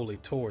slowly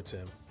towards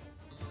him.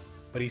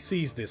 But he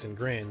sees this and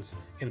grins,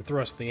 and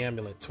thrusts the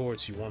amulet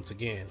towards you once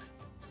again.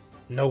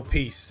 No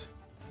peace.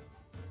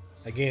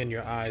 Again,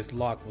 your eyes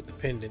lock with the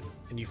pendant,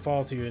 and you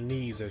fall to your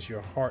knees as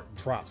your heart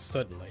drops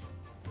suddenly.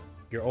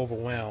 You're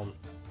overwhelmed,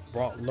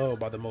 brought low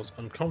by the most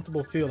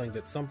uncomfortable feeling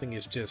that something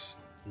is just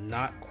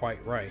not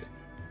quite right.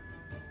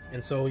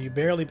 And so you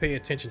barely pay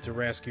attention to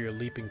Raskier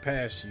leaping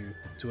past you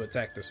to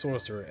attack the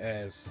sorcerer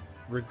as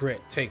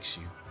regret takes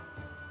you.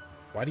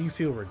 Why do you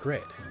feel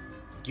regret?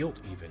 Guilt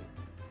even.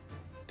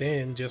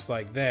 Then, just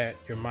like that,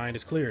 your mind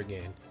is clear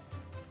again.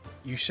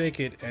 You shake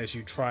it as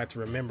you try to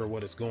remember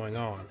what is going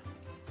on.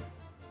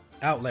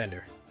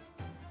 Outlander.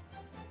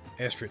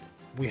 Estrid,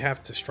 we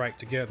have to strike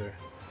together.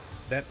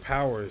 That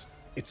power,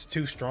 it's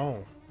too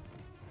strong.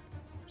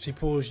 She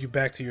pulls you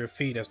back to your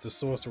feet as the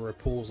sorcerer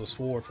pulls a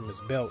sword from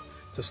his belt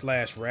to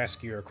slash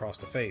Raskier across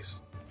the face.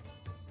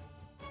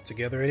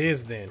 Together it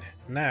is then.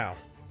 Now,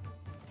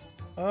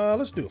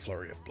 let's do a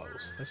flurry of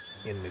blows. Let's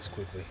end this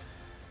quickly.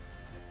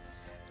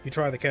 You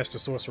try to catch the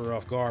sorcerer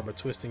off guard by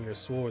twisting your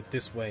sword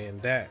this way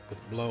and that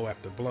with blow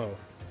after blow.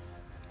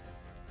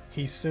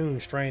 He's soon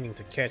straining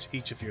to catch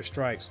each of your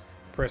strikes,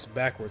 pressed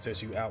backwards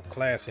as you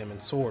outclass him in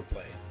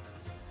swordplay.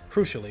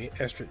 Crucially,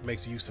 Estrid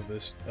makes use of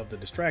the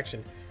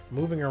distraction,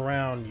 moving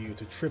around you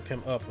to trip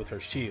him up with her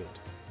shield.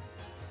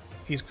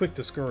 He's quick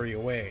to scurry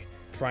away,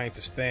 trying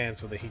to stand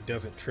so that he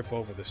doesn't trip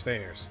over the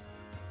stairs,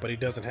 but he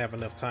doesn't have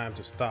enough time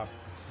to stop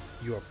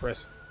you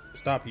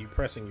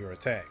pressing your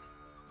attack.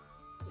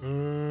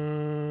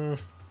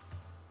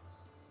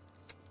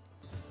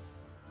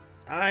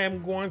 I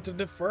am going to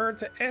defer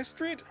to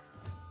Estrid.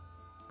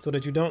 So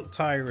that you don't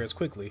tire as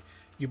quickly,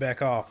 you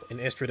back off,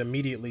 and Estrid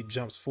immediately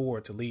jumps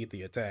forward to lead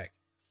the attack.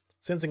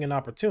 Sensing an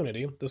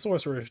opportunity, the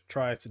sorcerer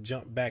tries to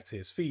jump back to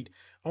his feet,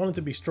 only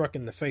to be struck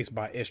in the face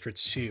by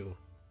Estrid's shield.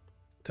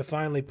 To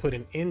finally put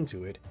an end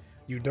to it,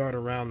 you dart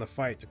around the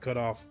fight to cut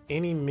off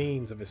any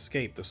means of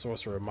escape the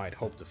sorcerer might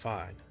hope to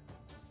find.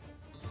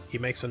 He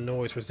makes a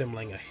noise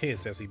resembling a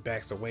hiss as he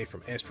backs away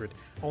from Estrid,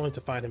 only to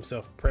find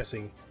himself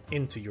pressing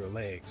into your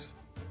legs.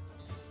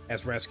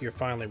 As Raskier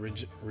finally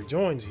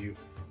rejoins you,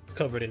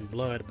 covered in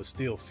blood but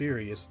still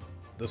furious,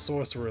 the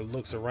sorcerer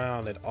looks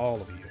around at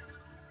all of you,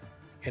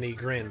 and he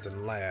grins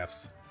and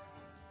laughs.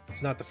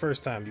 It's not the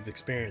first time you've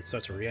experienced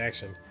such a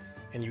reaction,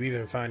 and you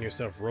even find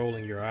yourself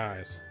rolling your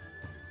eyes.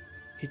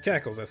 He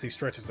cackles as he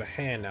stretches a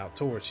hand out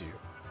towards you.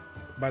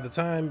 By the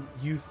time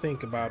you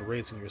think about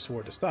raising your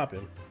sword to stop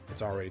him,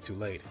 it's already too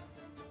late.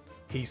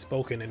 He's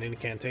spoken an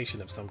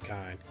incantation of some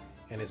kind,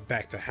 and is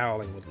back to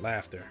howling with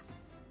laughter.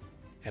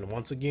 And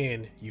once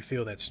again, you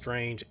feel that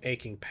strange,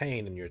 aching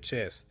pain in your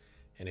chest,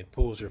 and it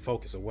pulls your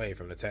focus away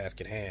from the task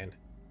at hand.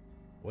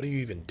 What are you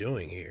even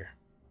doing here?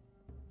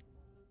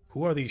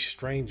 Who are these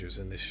strangers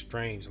in this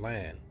strange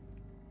land?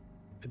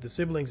 Did the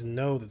siblings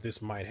know that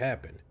this might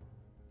happen?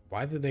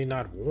 Why did they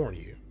not warn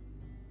you?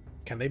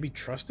 Can they be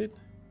trusted?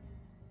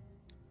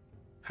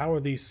 How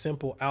are these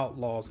simple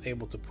outlaws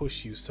able to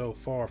push you so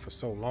far for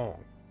so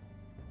long?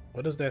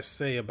 What does that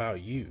say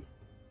about you?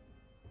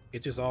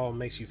 It just all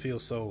makes you feel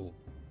so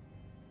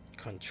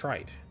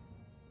contrite.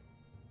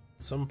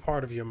 Some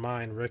part of your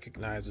mind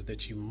recognizes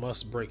that you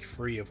must break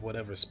free of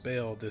whatever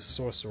spell this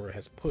sorcerer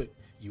has put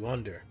you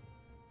under.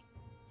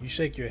 You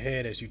shake your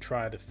head as you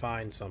try to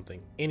find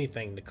something,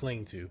 anything to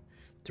cling to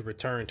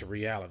return to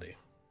reality.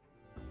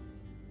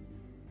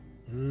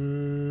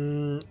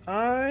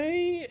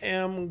 I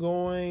am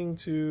going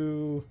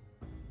to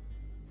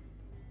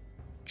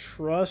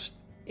trust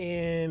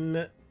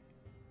in...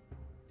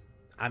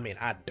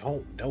 I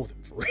don't know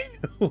them for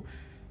real.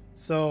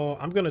 So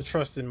I'm going to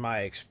trust in my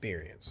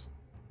experience.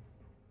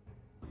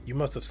 You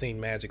must have seen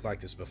magic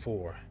like this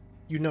before.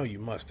 You know you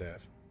must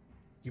have.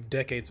 You've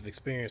decades of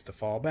experience to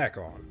fall back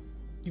on.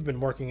 You've been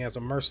working as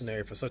a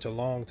mercenary for such a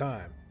long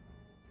time.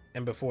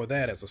 And before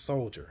that as a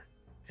soldier.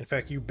 In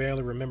fact, you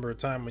barely remember a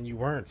time when you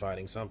weren't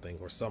fighting something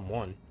or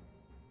someone.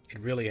 It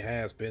really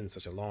has been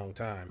such a long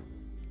time.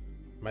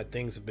 Might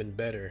things have been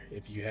better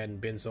if you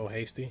hadn't been so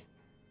hasty?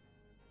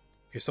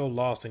 You're so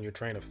lost in your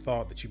train of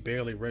thought that you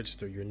barely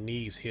register your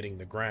knees hitting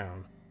the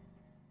ground.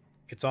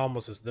 It's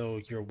almost as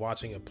though you're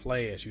watching a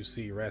play as you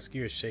see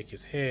Raskier shake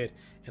his head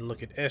and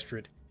look at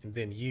Estrid and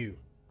then you.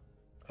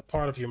 A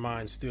part of your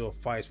mind still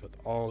fights with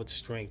all its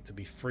strength to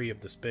be free of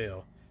the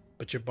spell,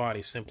 but your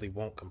body simply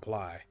won't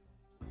comply.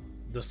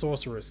 The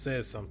sorcerer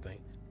says something,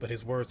 but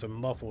his words are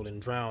muffled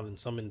and drowned in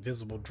some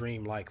invisible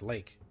dream-like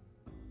lake.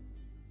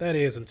 That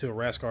is until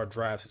Raskar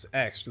drives his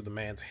axe through the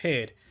man's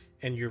head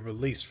and you're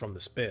released from the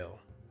spell.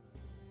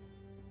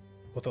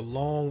 With a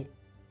long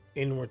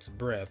inwards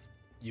breath,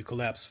 you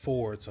collapse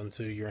forwards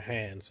onto your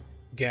hands,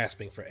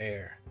 gasping for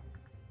air.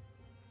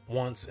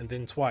 Once and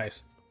then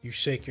twice, you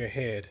shake your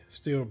head,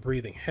 still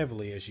breathing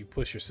heavily as you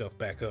push yourself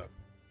back up.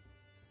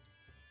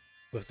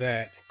 With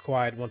that,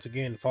 quiet once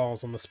again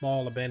falls on the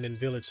small abandoned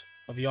village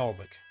of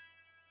Yalvik.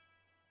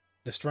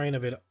 The strain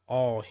of it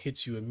all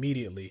hits you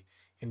immediately,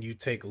 and you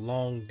take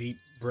long, deep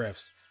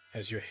breaths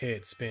as your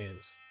head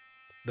spins.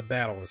 The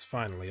battle is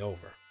finally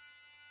over.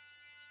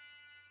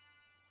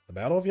 The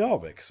Battle of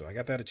Yalvik, so I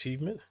got that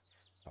achievement.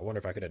 I wonder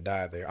if I could have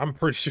died there. I'm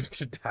pretty sure I could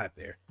have died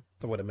there.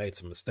 I would have made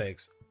some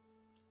mistakes.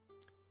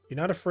 You're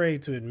not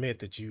afraid to admit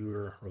that you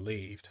were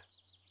relieved.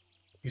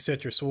 You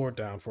set your sword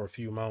down for a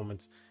few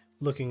moments,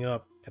 looking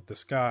up at the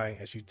sky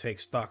as you take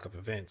stock of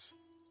events.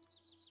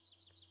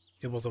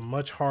 It was a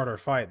much harder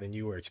fight than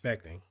you were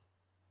expecting.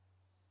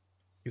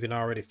 You can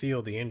already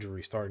feel the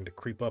injury starting to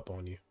creep up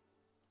on you.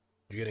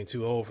 You're getting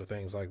too old for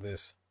things like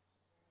this.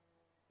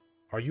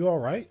 Are you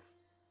alright?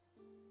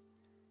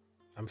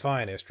 I'm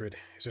fine, Estrid.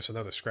 It's just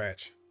another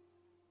scratch.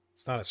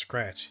 It's not a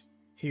scratch.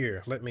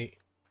 Here, let me...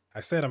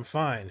 I said I'm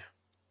fine.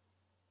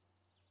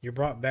 You're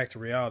brought back to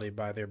reality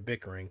by their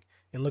bickering,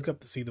 and look up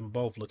to see them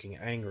both looking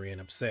angry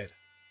and upset.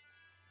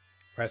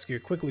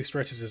 Raskier quickly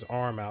stretches his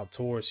arm out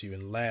towards you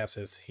and laughs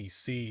as he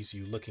sees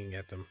you looking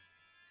at them.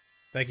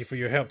 Thank you for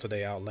your help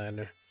today,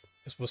 Outlander.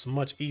 This was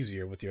much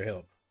easier with your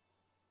help.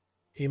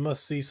 He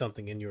must see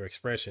something in your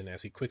expression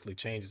as he quickly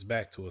changes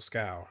back to a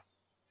scowl.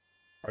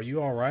 Are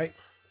you all right?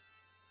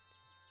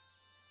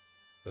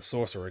 The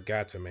sorcerer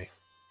got to me.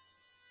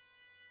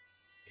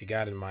 He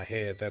got in my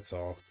head, that's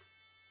all.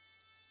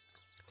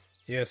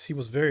 Yes, he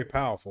was very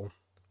powerful.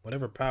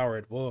 Whatever power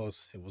it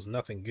was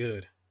nothing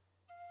good.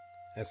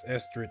 As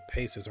Estrid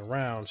paces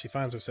around, she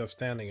finds herself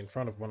standing in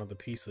front of one of the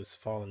pieces'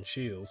 fallen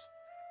shields.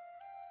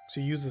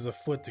 She uses a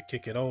foot to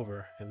kick it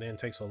over, and then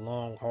takes a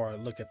long,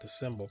 hard look at the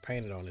symbol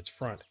painted on its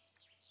front.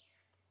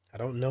 I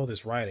don't know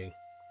this writing.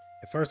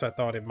 At first I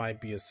thought it might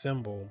be a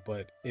symbol,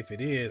 but if it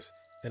is,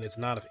 then it's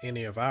not of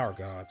any of our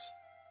gods.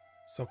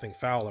 Something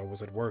fouler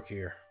was at work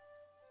here.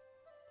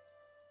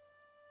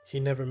 He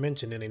never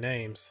mentioned any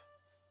names.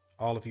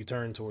 All of you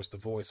turn towards the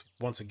voice,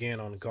 once again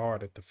on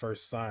guard at the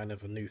first sign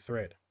of a new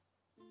threat.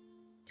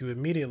 You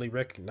immediately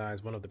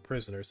recognize one of the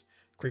prisoners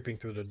creeping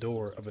through the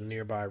door of a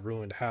nearby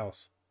ruined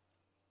house.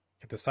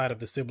 At the sight of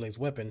the sibling's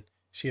weapon,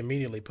 she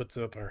immediately puts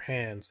up her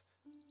hands,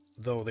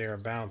 though they are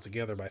bound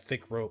together by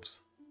thick ropes.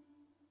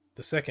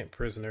 The second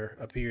prisoner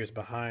appears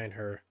behind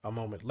her a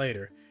moment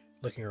later,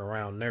 looking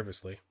around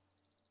nervously.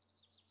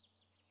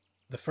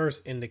 The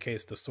first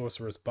indicates the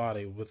sorcerer's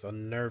body with a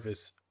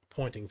nervous,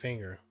 pointing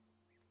finger.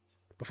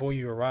 Before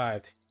you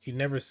arrived, he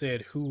never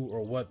said who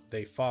or what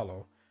they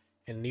follow,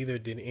 and neither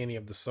did any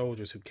of the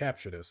soldiers who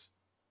captured us.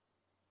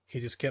 He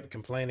just kept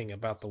complaining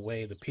about the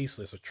way the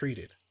peaceless are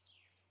treated.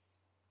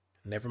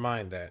 Never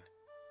mind that.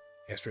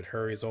 Estrid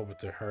hurries over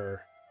to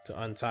her to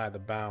untie the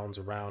bounds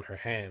around her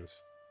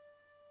hands.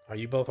 Are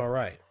you both all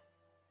right?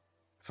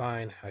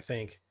 Fine, I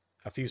think.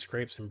 A few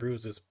scrapes and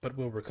bruises, but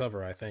we'll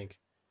recover, I think.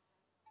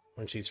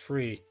 When she's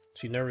free,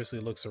 she nervously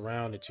looks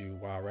around at you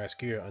while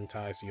Raskir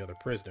unties the other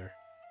prisoner.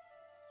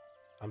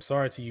 I'm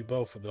sorry to you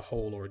both for the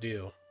whole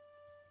ordeal.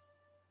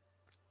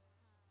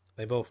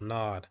 They both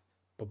nod,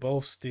 but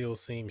both still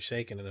seem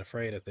shaken and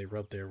afraid as they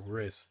rub their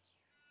wrists.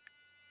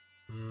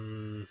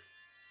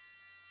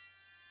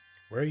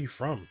 Where are you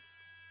from?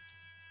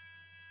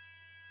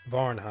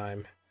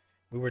 Varnheim.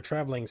 We were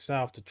traveling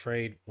south to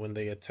trade when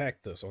they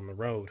attacked us on the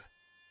road.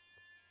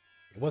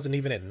 It wasn't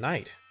even at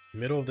night,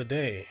 middle of the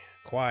day,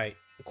 quite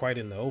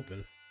in the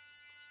open.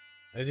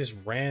 They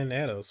just ran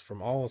at us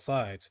from all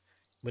sides.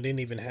 We didn't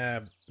even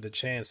have the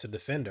chance to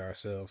defend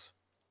ourselves.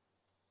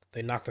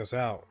 They knocked us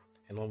out,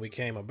 and when we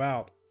came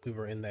about, we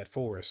were in that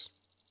forest.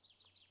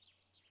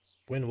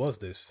 When was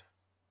this?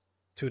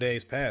 2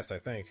 days past, I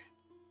think.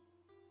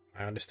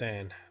 I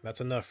understand.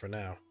 That's enough for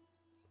now.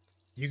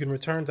 You can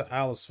return to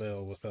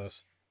Aliceville with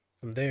us.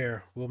 From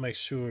there, we'll make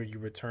sure you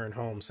return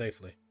home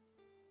safely.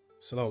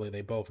 Slowly,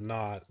 they both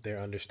nod their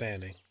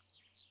understanding.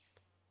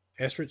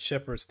 Estrid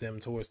shepherds them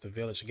towards the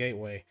village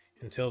gateway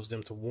and tells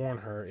them to warn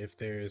her if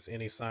there is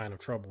any sign of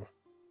trouble.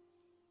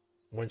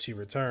 When she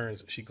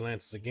returns, she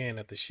glances again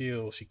at the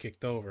shield she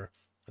kicked over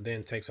and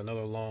then takes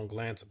another long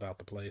glance about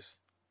the place.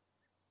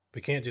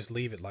 We can't just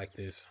leave it like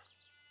this.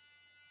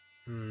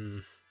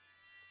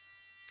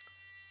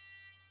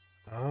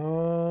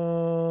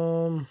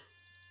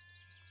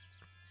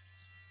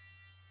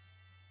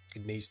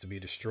 It needs to be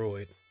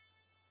destroyed.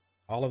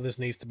 All of this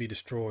needs to be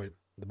destroyed.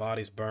 The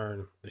bodies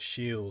burned, the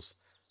shields,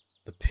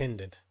 the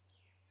pendant,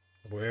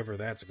 wherever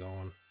that's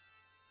gone.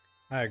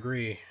 I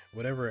agree.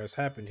 Whatever has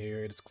happened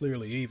here, it is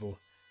clearly evil.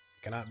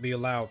 It cannot be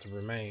allowed to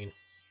remain.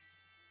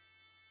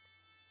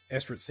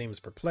 Estrid seems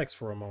perplexed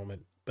for a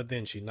moment, but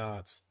then she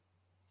nods.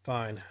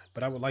 Fine,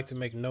 but I would like to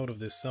make note of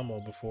this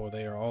symbol before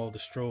they are all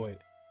destroyed.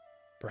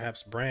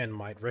 Perhaps Bran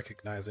might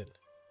recognize it.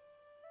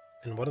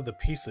 And what of the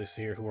pieces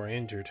here who are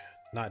injured,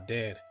 not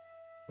dead?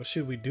 What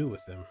should we do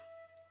with them?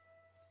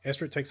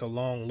 Estrid takes a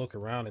long look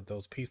around at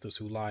those pieces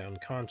who lie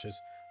unconscious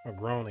or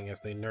groaning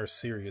as they nurse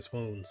serious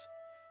wounds.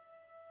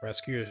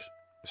 Raskir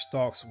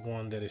stalks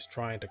one that is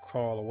trying to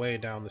crawl away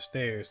down the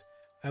stairs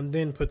and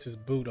then puts his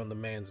boot on the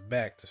man's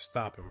back to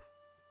stop him.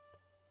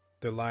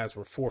 Their lives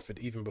were forfeit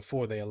even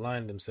before they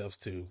aligned themselves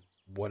to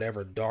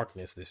whatever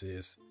darkness this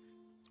is.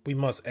 We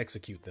must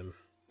execute them.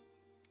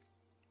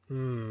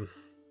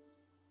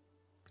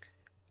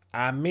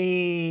 I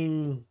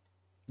mean,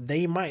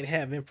 they might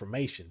have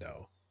information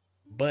though,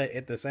 but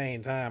at the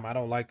same time, I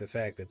don't like the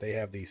fact that they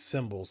have these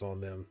symbols on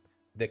them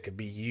that could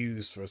be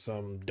used for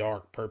some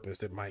dark purpose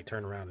that might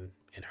turn around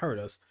and hurt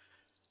us.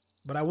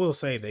 But I will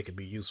say they could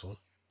be useful.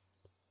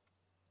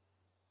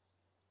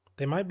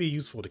 They might be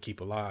useful to keep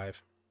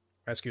alive.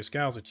 Raskir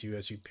scowls at you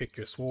as you pick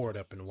your sword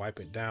up and wipe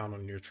it down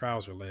on your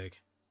trouser leg.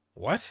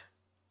 What?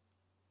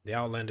 The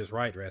Outlander's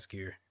right,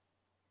 Raskir.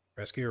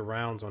 Raskir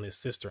rounds on his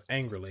sister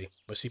angrily,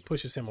 but she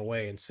pushes him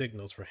away and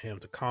signals for him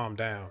to calm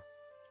down.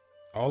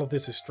 All of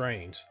this is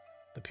strange.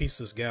 The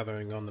pieces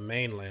gathering on the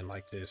mainland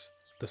like this,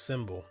 the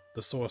symbol,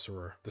 the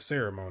sorcerer, the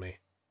ceremony.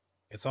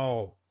 It's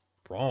all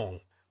wrong,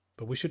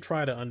 but we should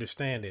try to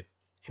understand it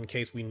in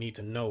case we need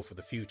to know for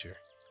the future.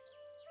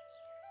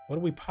 What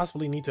do we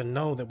possibly need to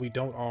know that we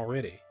don't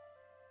already?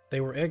 They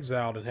were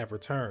exiled and have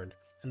returned,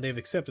 and they've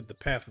accepted the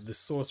path of this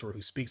sorcerer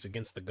who speaks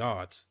against the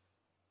gods.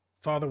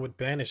 Father would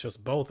banish us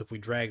both if we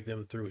dragged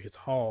them through his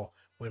hall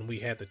when we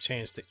had the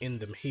chance to end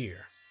them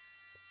here.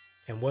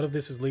 And what if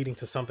this is leading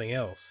to something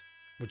else?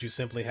 Would you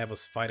simply have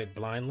us fight it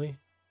blindly?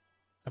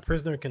 A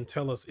prisoner can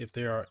tell us if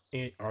there are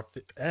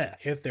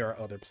if there are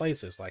other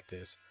places like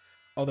this,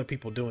 other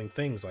people doing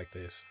things like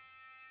this.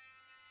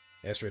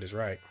 Estrid is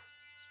right.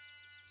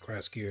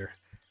 Graskier,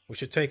 we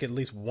should take at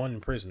least one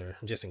prisoner,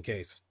 just in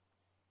case.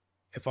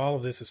 If all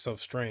of this is so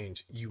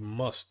strange, you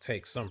must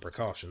take some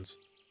precautions.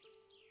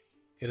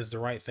 It is the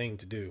right thing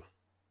to do.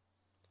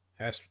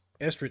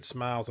 Estrid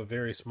smiles a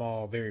very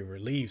small, very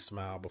relieved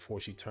smile before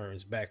she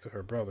turns back to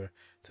her brother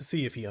to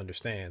see if he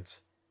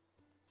understands.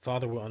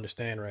 Father will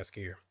understand,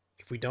 Raskier.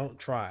 If we don't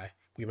try,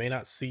 we may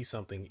not see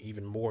something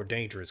even more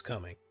dangerous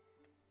coming.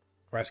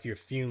 Raskier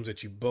fumes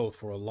at you both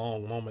for a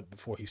long moment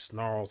before he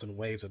snarls and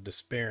waves a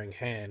despairing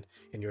hand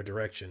in your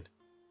direction.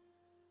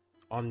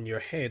 On your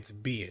heads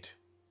be it.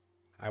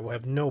 I will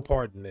have no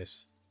part in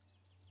this.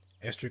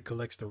 Estrid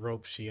collects the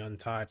rope she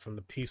untied from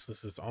the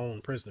Peaceless's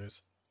own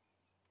prisoners.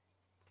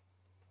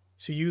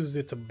 She uses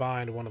it to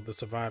bind one of the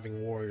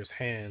surviving warrior's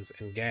hands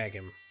and gag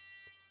him.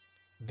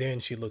 Then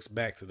she looks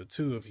back to the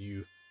two of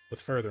you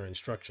with further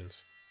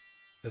instructions.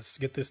 Let's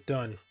get this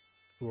done.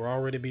 We will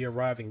already be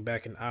arriving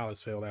back in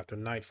Islesville after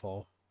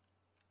nightfall.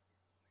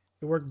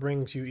 Your work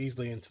brings you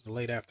easily into the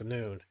late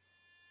afternoon.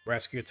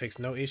 Raskier takes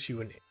no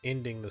issue in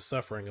ending the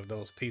suffering of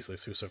those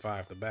Peaceless who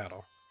survived the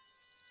battle.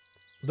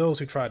 Those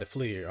who try to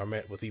flee are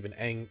met with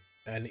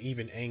an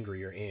even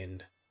angrier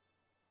end.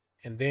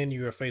 And then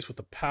you are faced with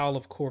a pile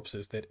of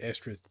corpses that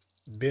Estrid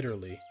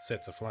bitterly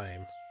sets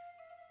aflame.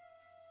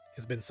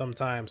 It's been some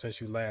time since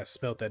you last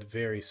smelt that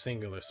very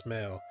singular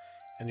smell,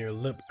 and your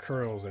lip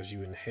curls as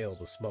you inhale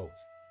the smoke.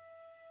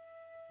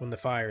 When the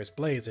fire is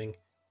blazing,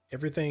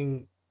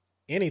 anything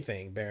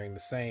bearing the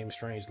same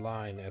strange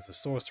line as the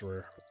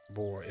sorcerer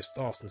bore is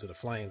tossed into the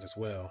flames as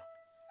well.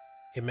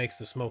 It makes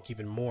the smoke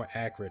even more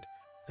acrid,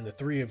 and the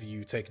three of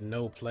you take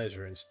no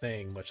pleasure in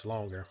staying much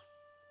longer.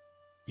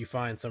 You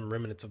find some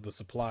remnants of the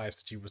supplies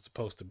that you were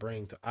supposed to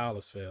bring to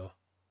Islesville,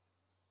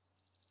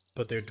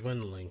 but they're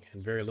dwindling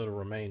and very little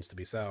remains to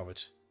be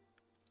salvaged.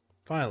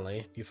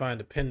 Finally, you find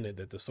a pendant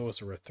that the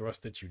sorcerer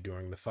thrust at you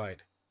during the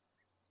fight.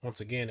 Once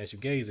again, as you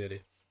gaze at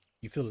it,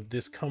 you feel a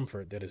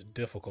discomfort that is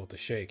difficult to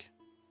shake,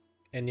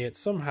 and yet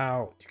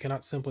somehow you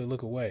cannot simply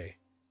look away.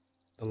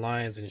 The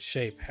lines and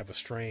shape have a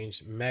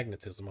strange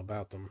magnetism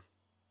about them.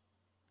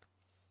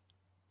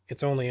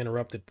 It's only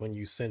interrupted when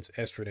you sense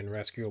Estrid and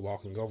Raskier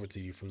walking over to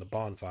you from the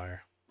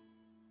bonfire.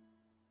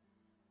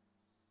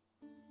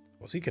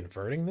 Was he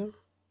converting them?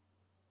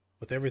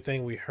 With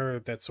everything we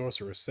heard that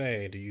sorcerer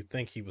say, do you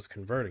think he was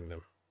converting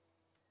them?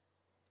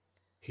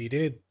 He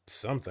did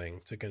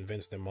something to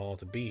convince them all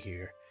to be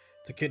here,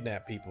 to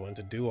kidnap people and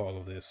to do all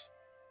of this.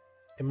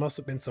 It must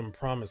have been some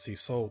promise he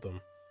sold them.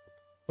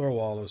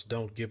 Thorwallers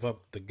don't give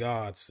up the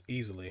gods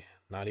easily,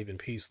 not even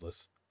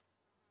Peaceless.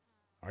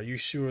 Are you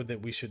sure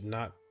that we should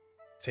not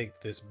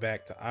take this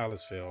back to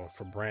Islesville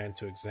for Brand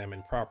to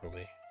examine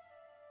properly?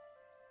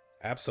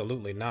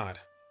 Absolutely not.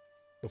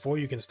 Before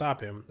you can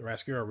stop him,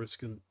 Raskier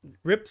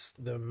rips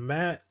the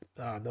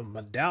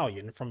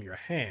medallion from your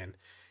hand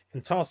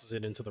and tosses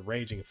it into the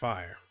raging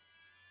fire.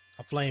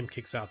 A flame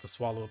kicks out to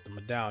swallow up the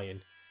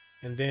medallion,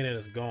 and then it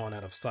is gone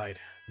out of sight,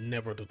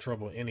 never to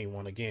trouble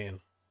anyone again.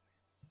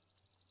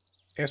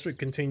 Estrid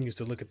continues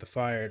to look at the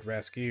fire at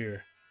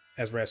Raskier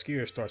as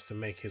Raskier starts to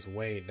make his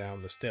way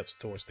down the steps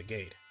towards the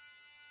gate.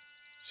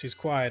 She's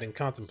quiet and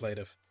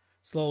contemplative,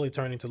 slowly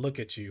turning to look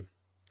at you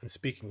and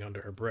speaking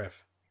under her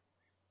breath.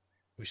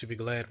 We should be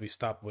glad we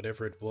stopped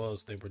whatever it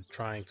was they were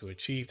trying to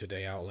achieve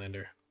today,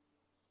 Outlander.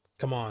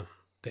 Come on,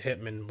 the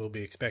Hetman will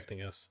be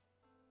expecting us.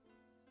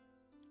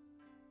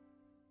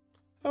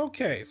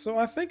 Okay, so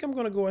I think I'm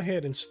going to go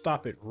ahead and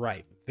stop it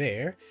right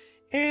there.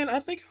 And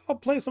I think I'll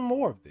play some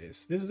more of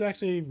this. This is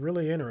actually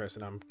really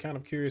interesting. I'm kind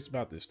of curious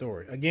about this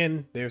story.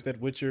 Again, there's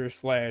that Witcher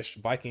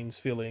 / Vikings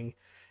feeling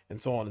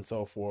and so on and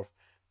so forth.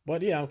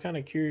 But yeah, I'm kind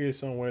of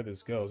curious on where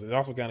this goes. It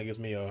also kind of gives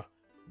me a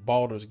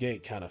Baldur's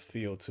Gate kind of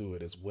feel to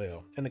it as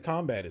well. And the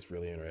combat is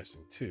really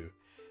interesting too.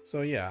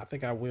 So yeah, I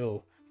think I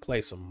will play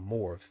some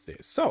more of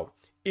this. So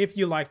if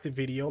you liked the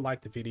video, like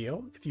the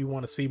video. If you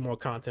want to see more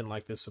content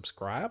like this,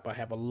 subscribe. I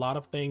have a lot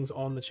of things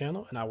on the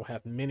channel, and I will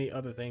have many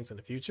other things in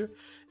the future.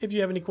 If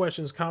you have any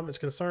questions, comments,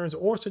 concerns,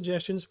 or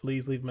suggestions,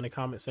 please leave them in the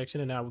comment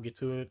section, and I will get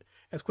to it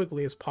as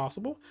quickly as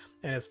possible.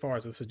 And as far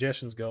as the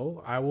suggestions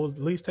go, I will at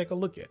least take a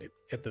look at it,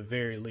 at the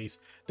very least,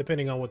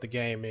 depending on what the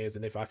game is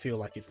and if I feel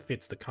like it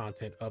fits the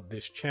content of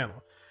this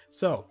channel.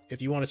 So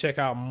if you want to check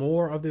out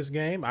more of this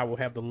game, I will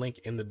have the link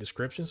in the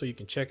description so you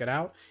can check it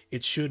out.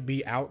 It should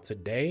be out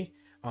today.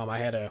 I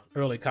had an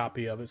early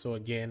copy of it, so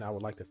again, I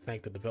would like to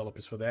thank the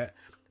developers for that.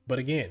 But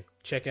again,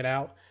 check it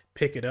out,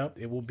 pick it up.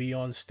 It will be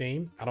on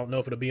Steam. I don't know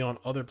if it'll be on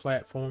other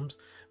platforms,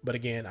 but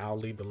again, I'll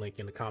leave the link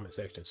in the comment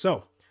section.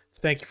 So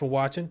thank you for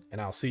watching, and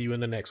I'll see you in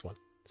the next one.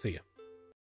 See ya.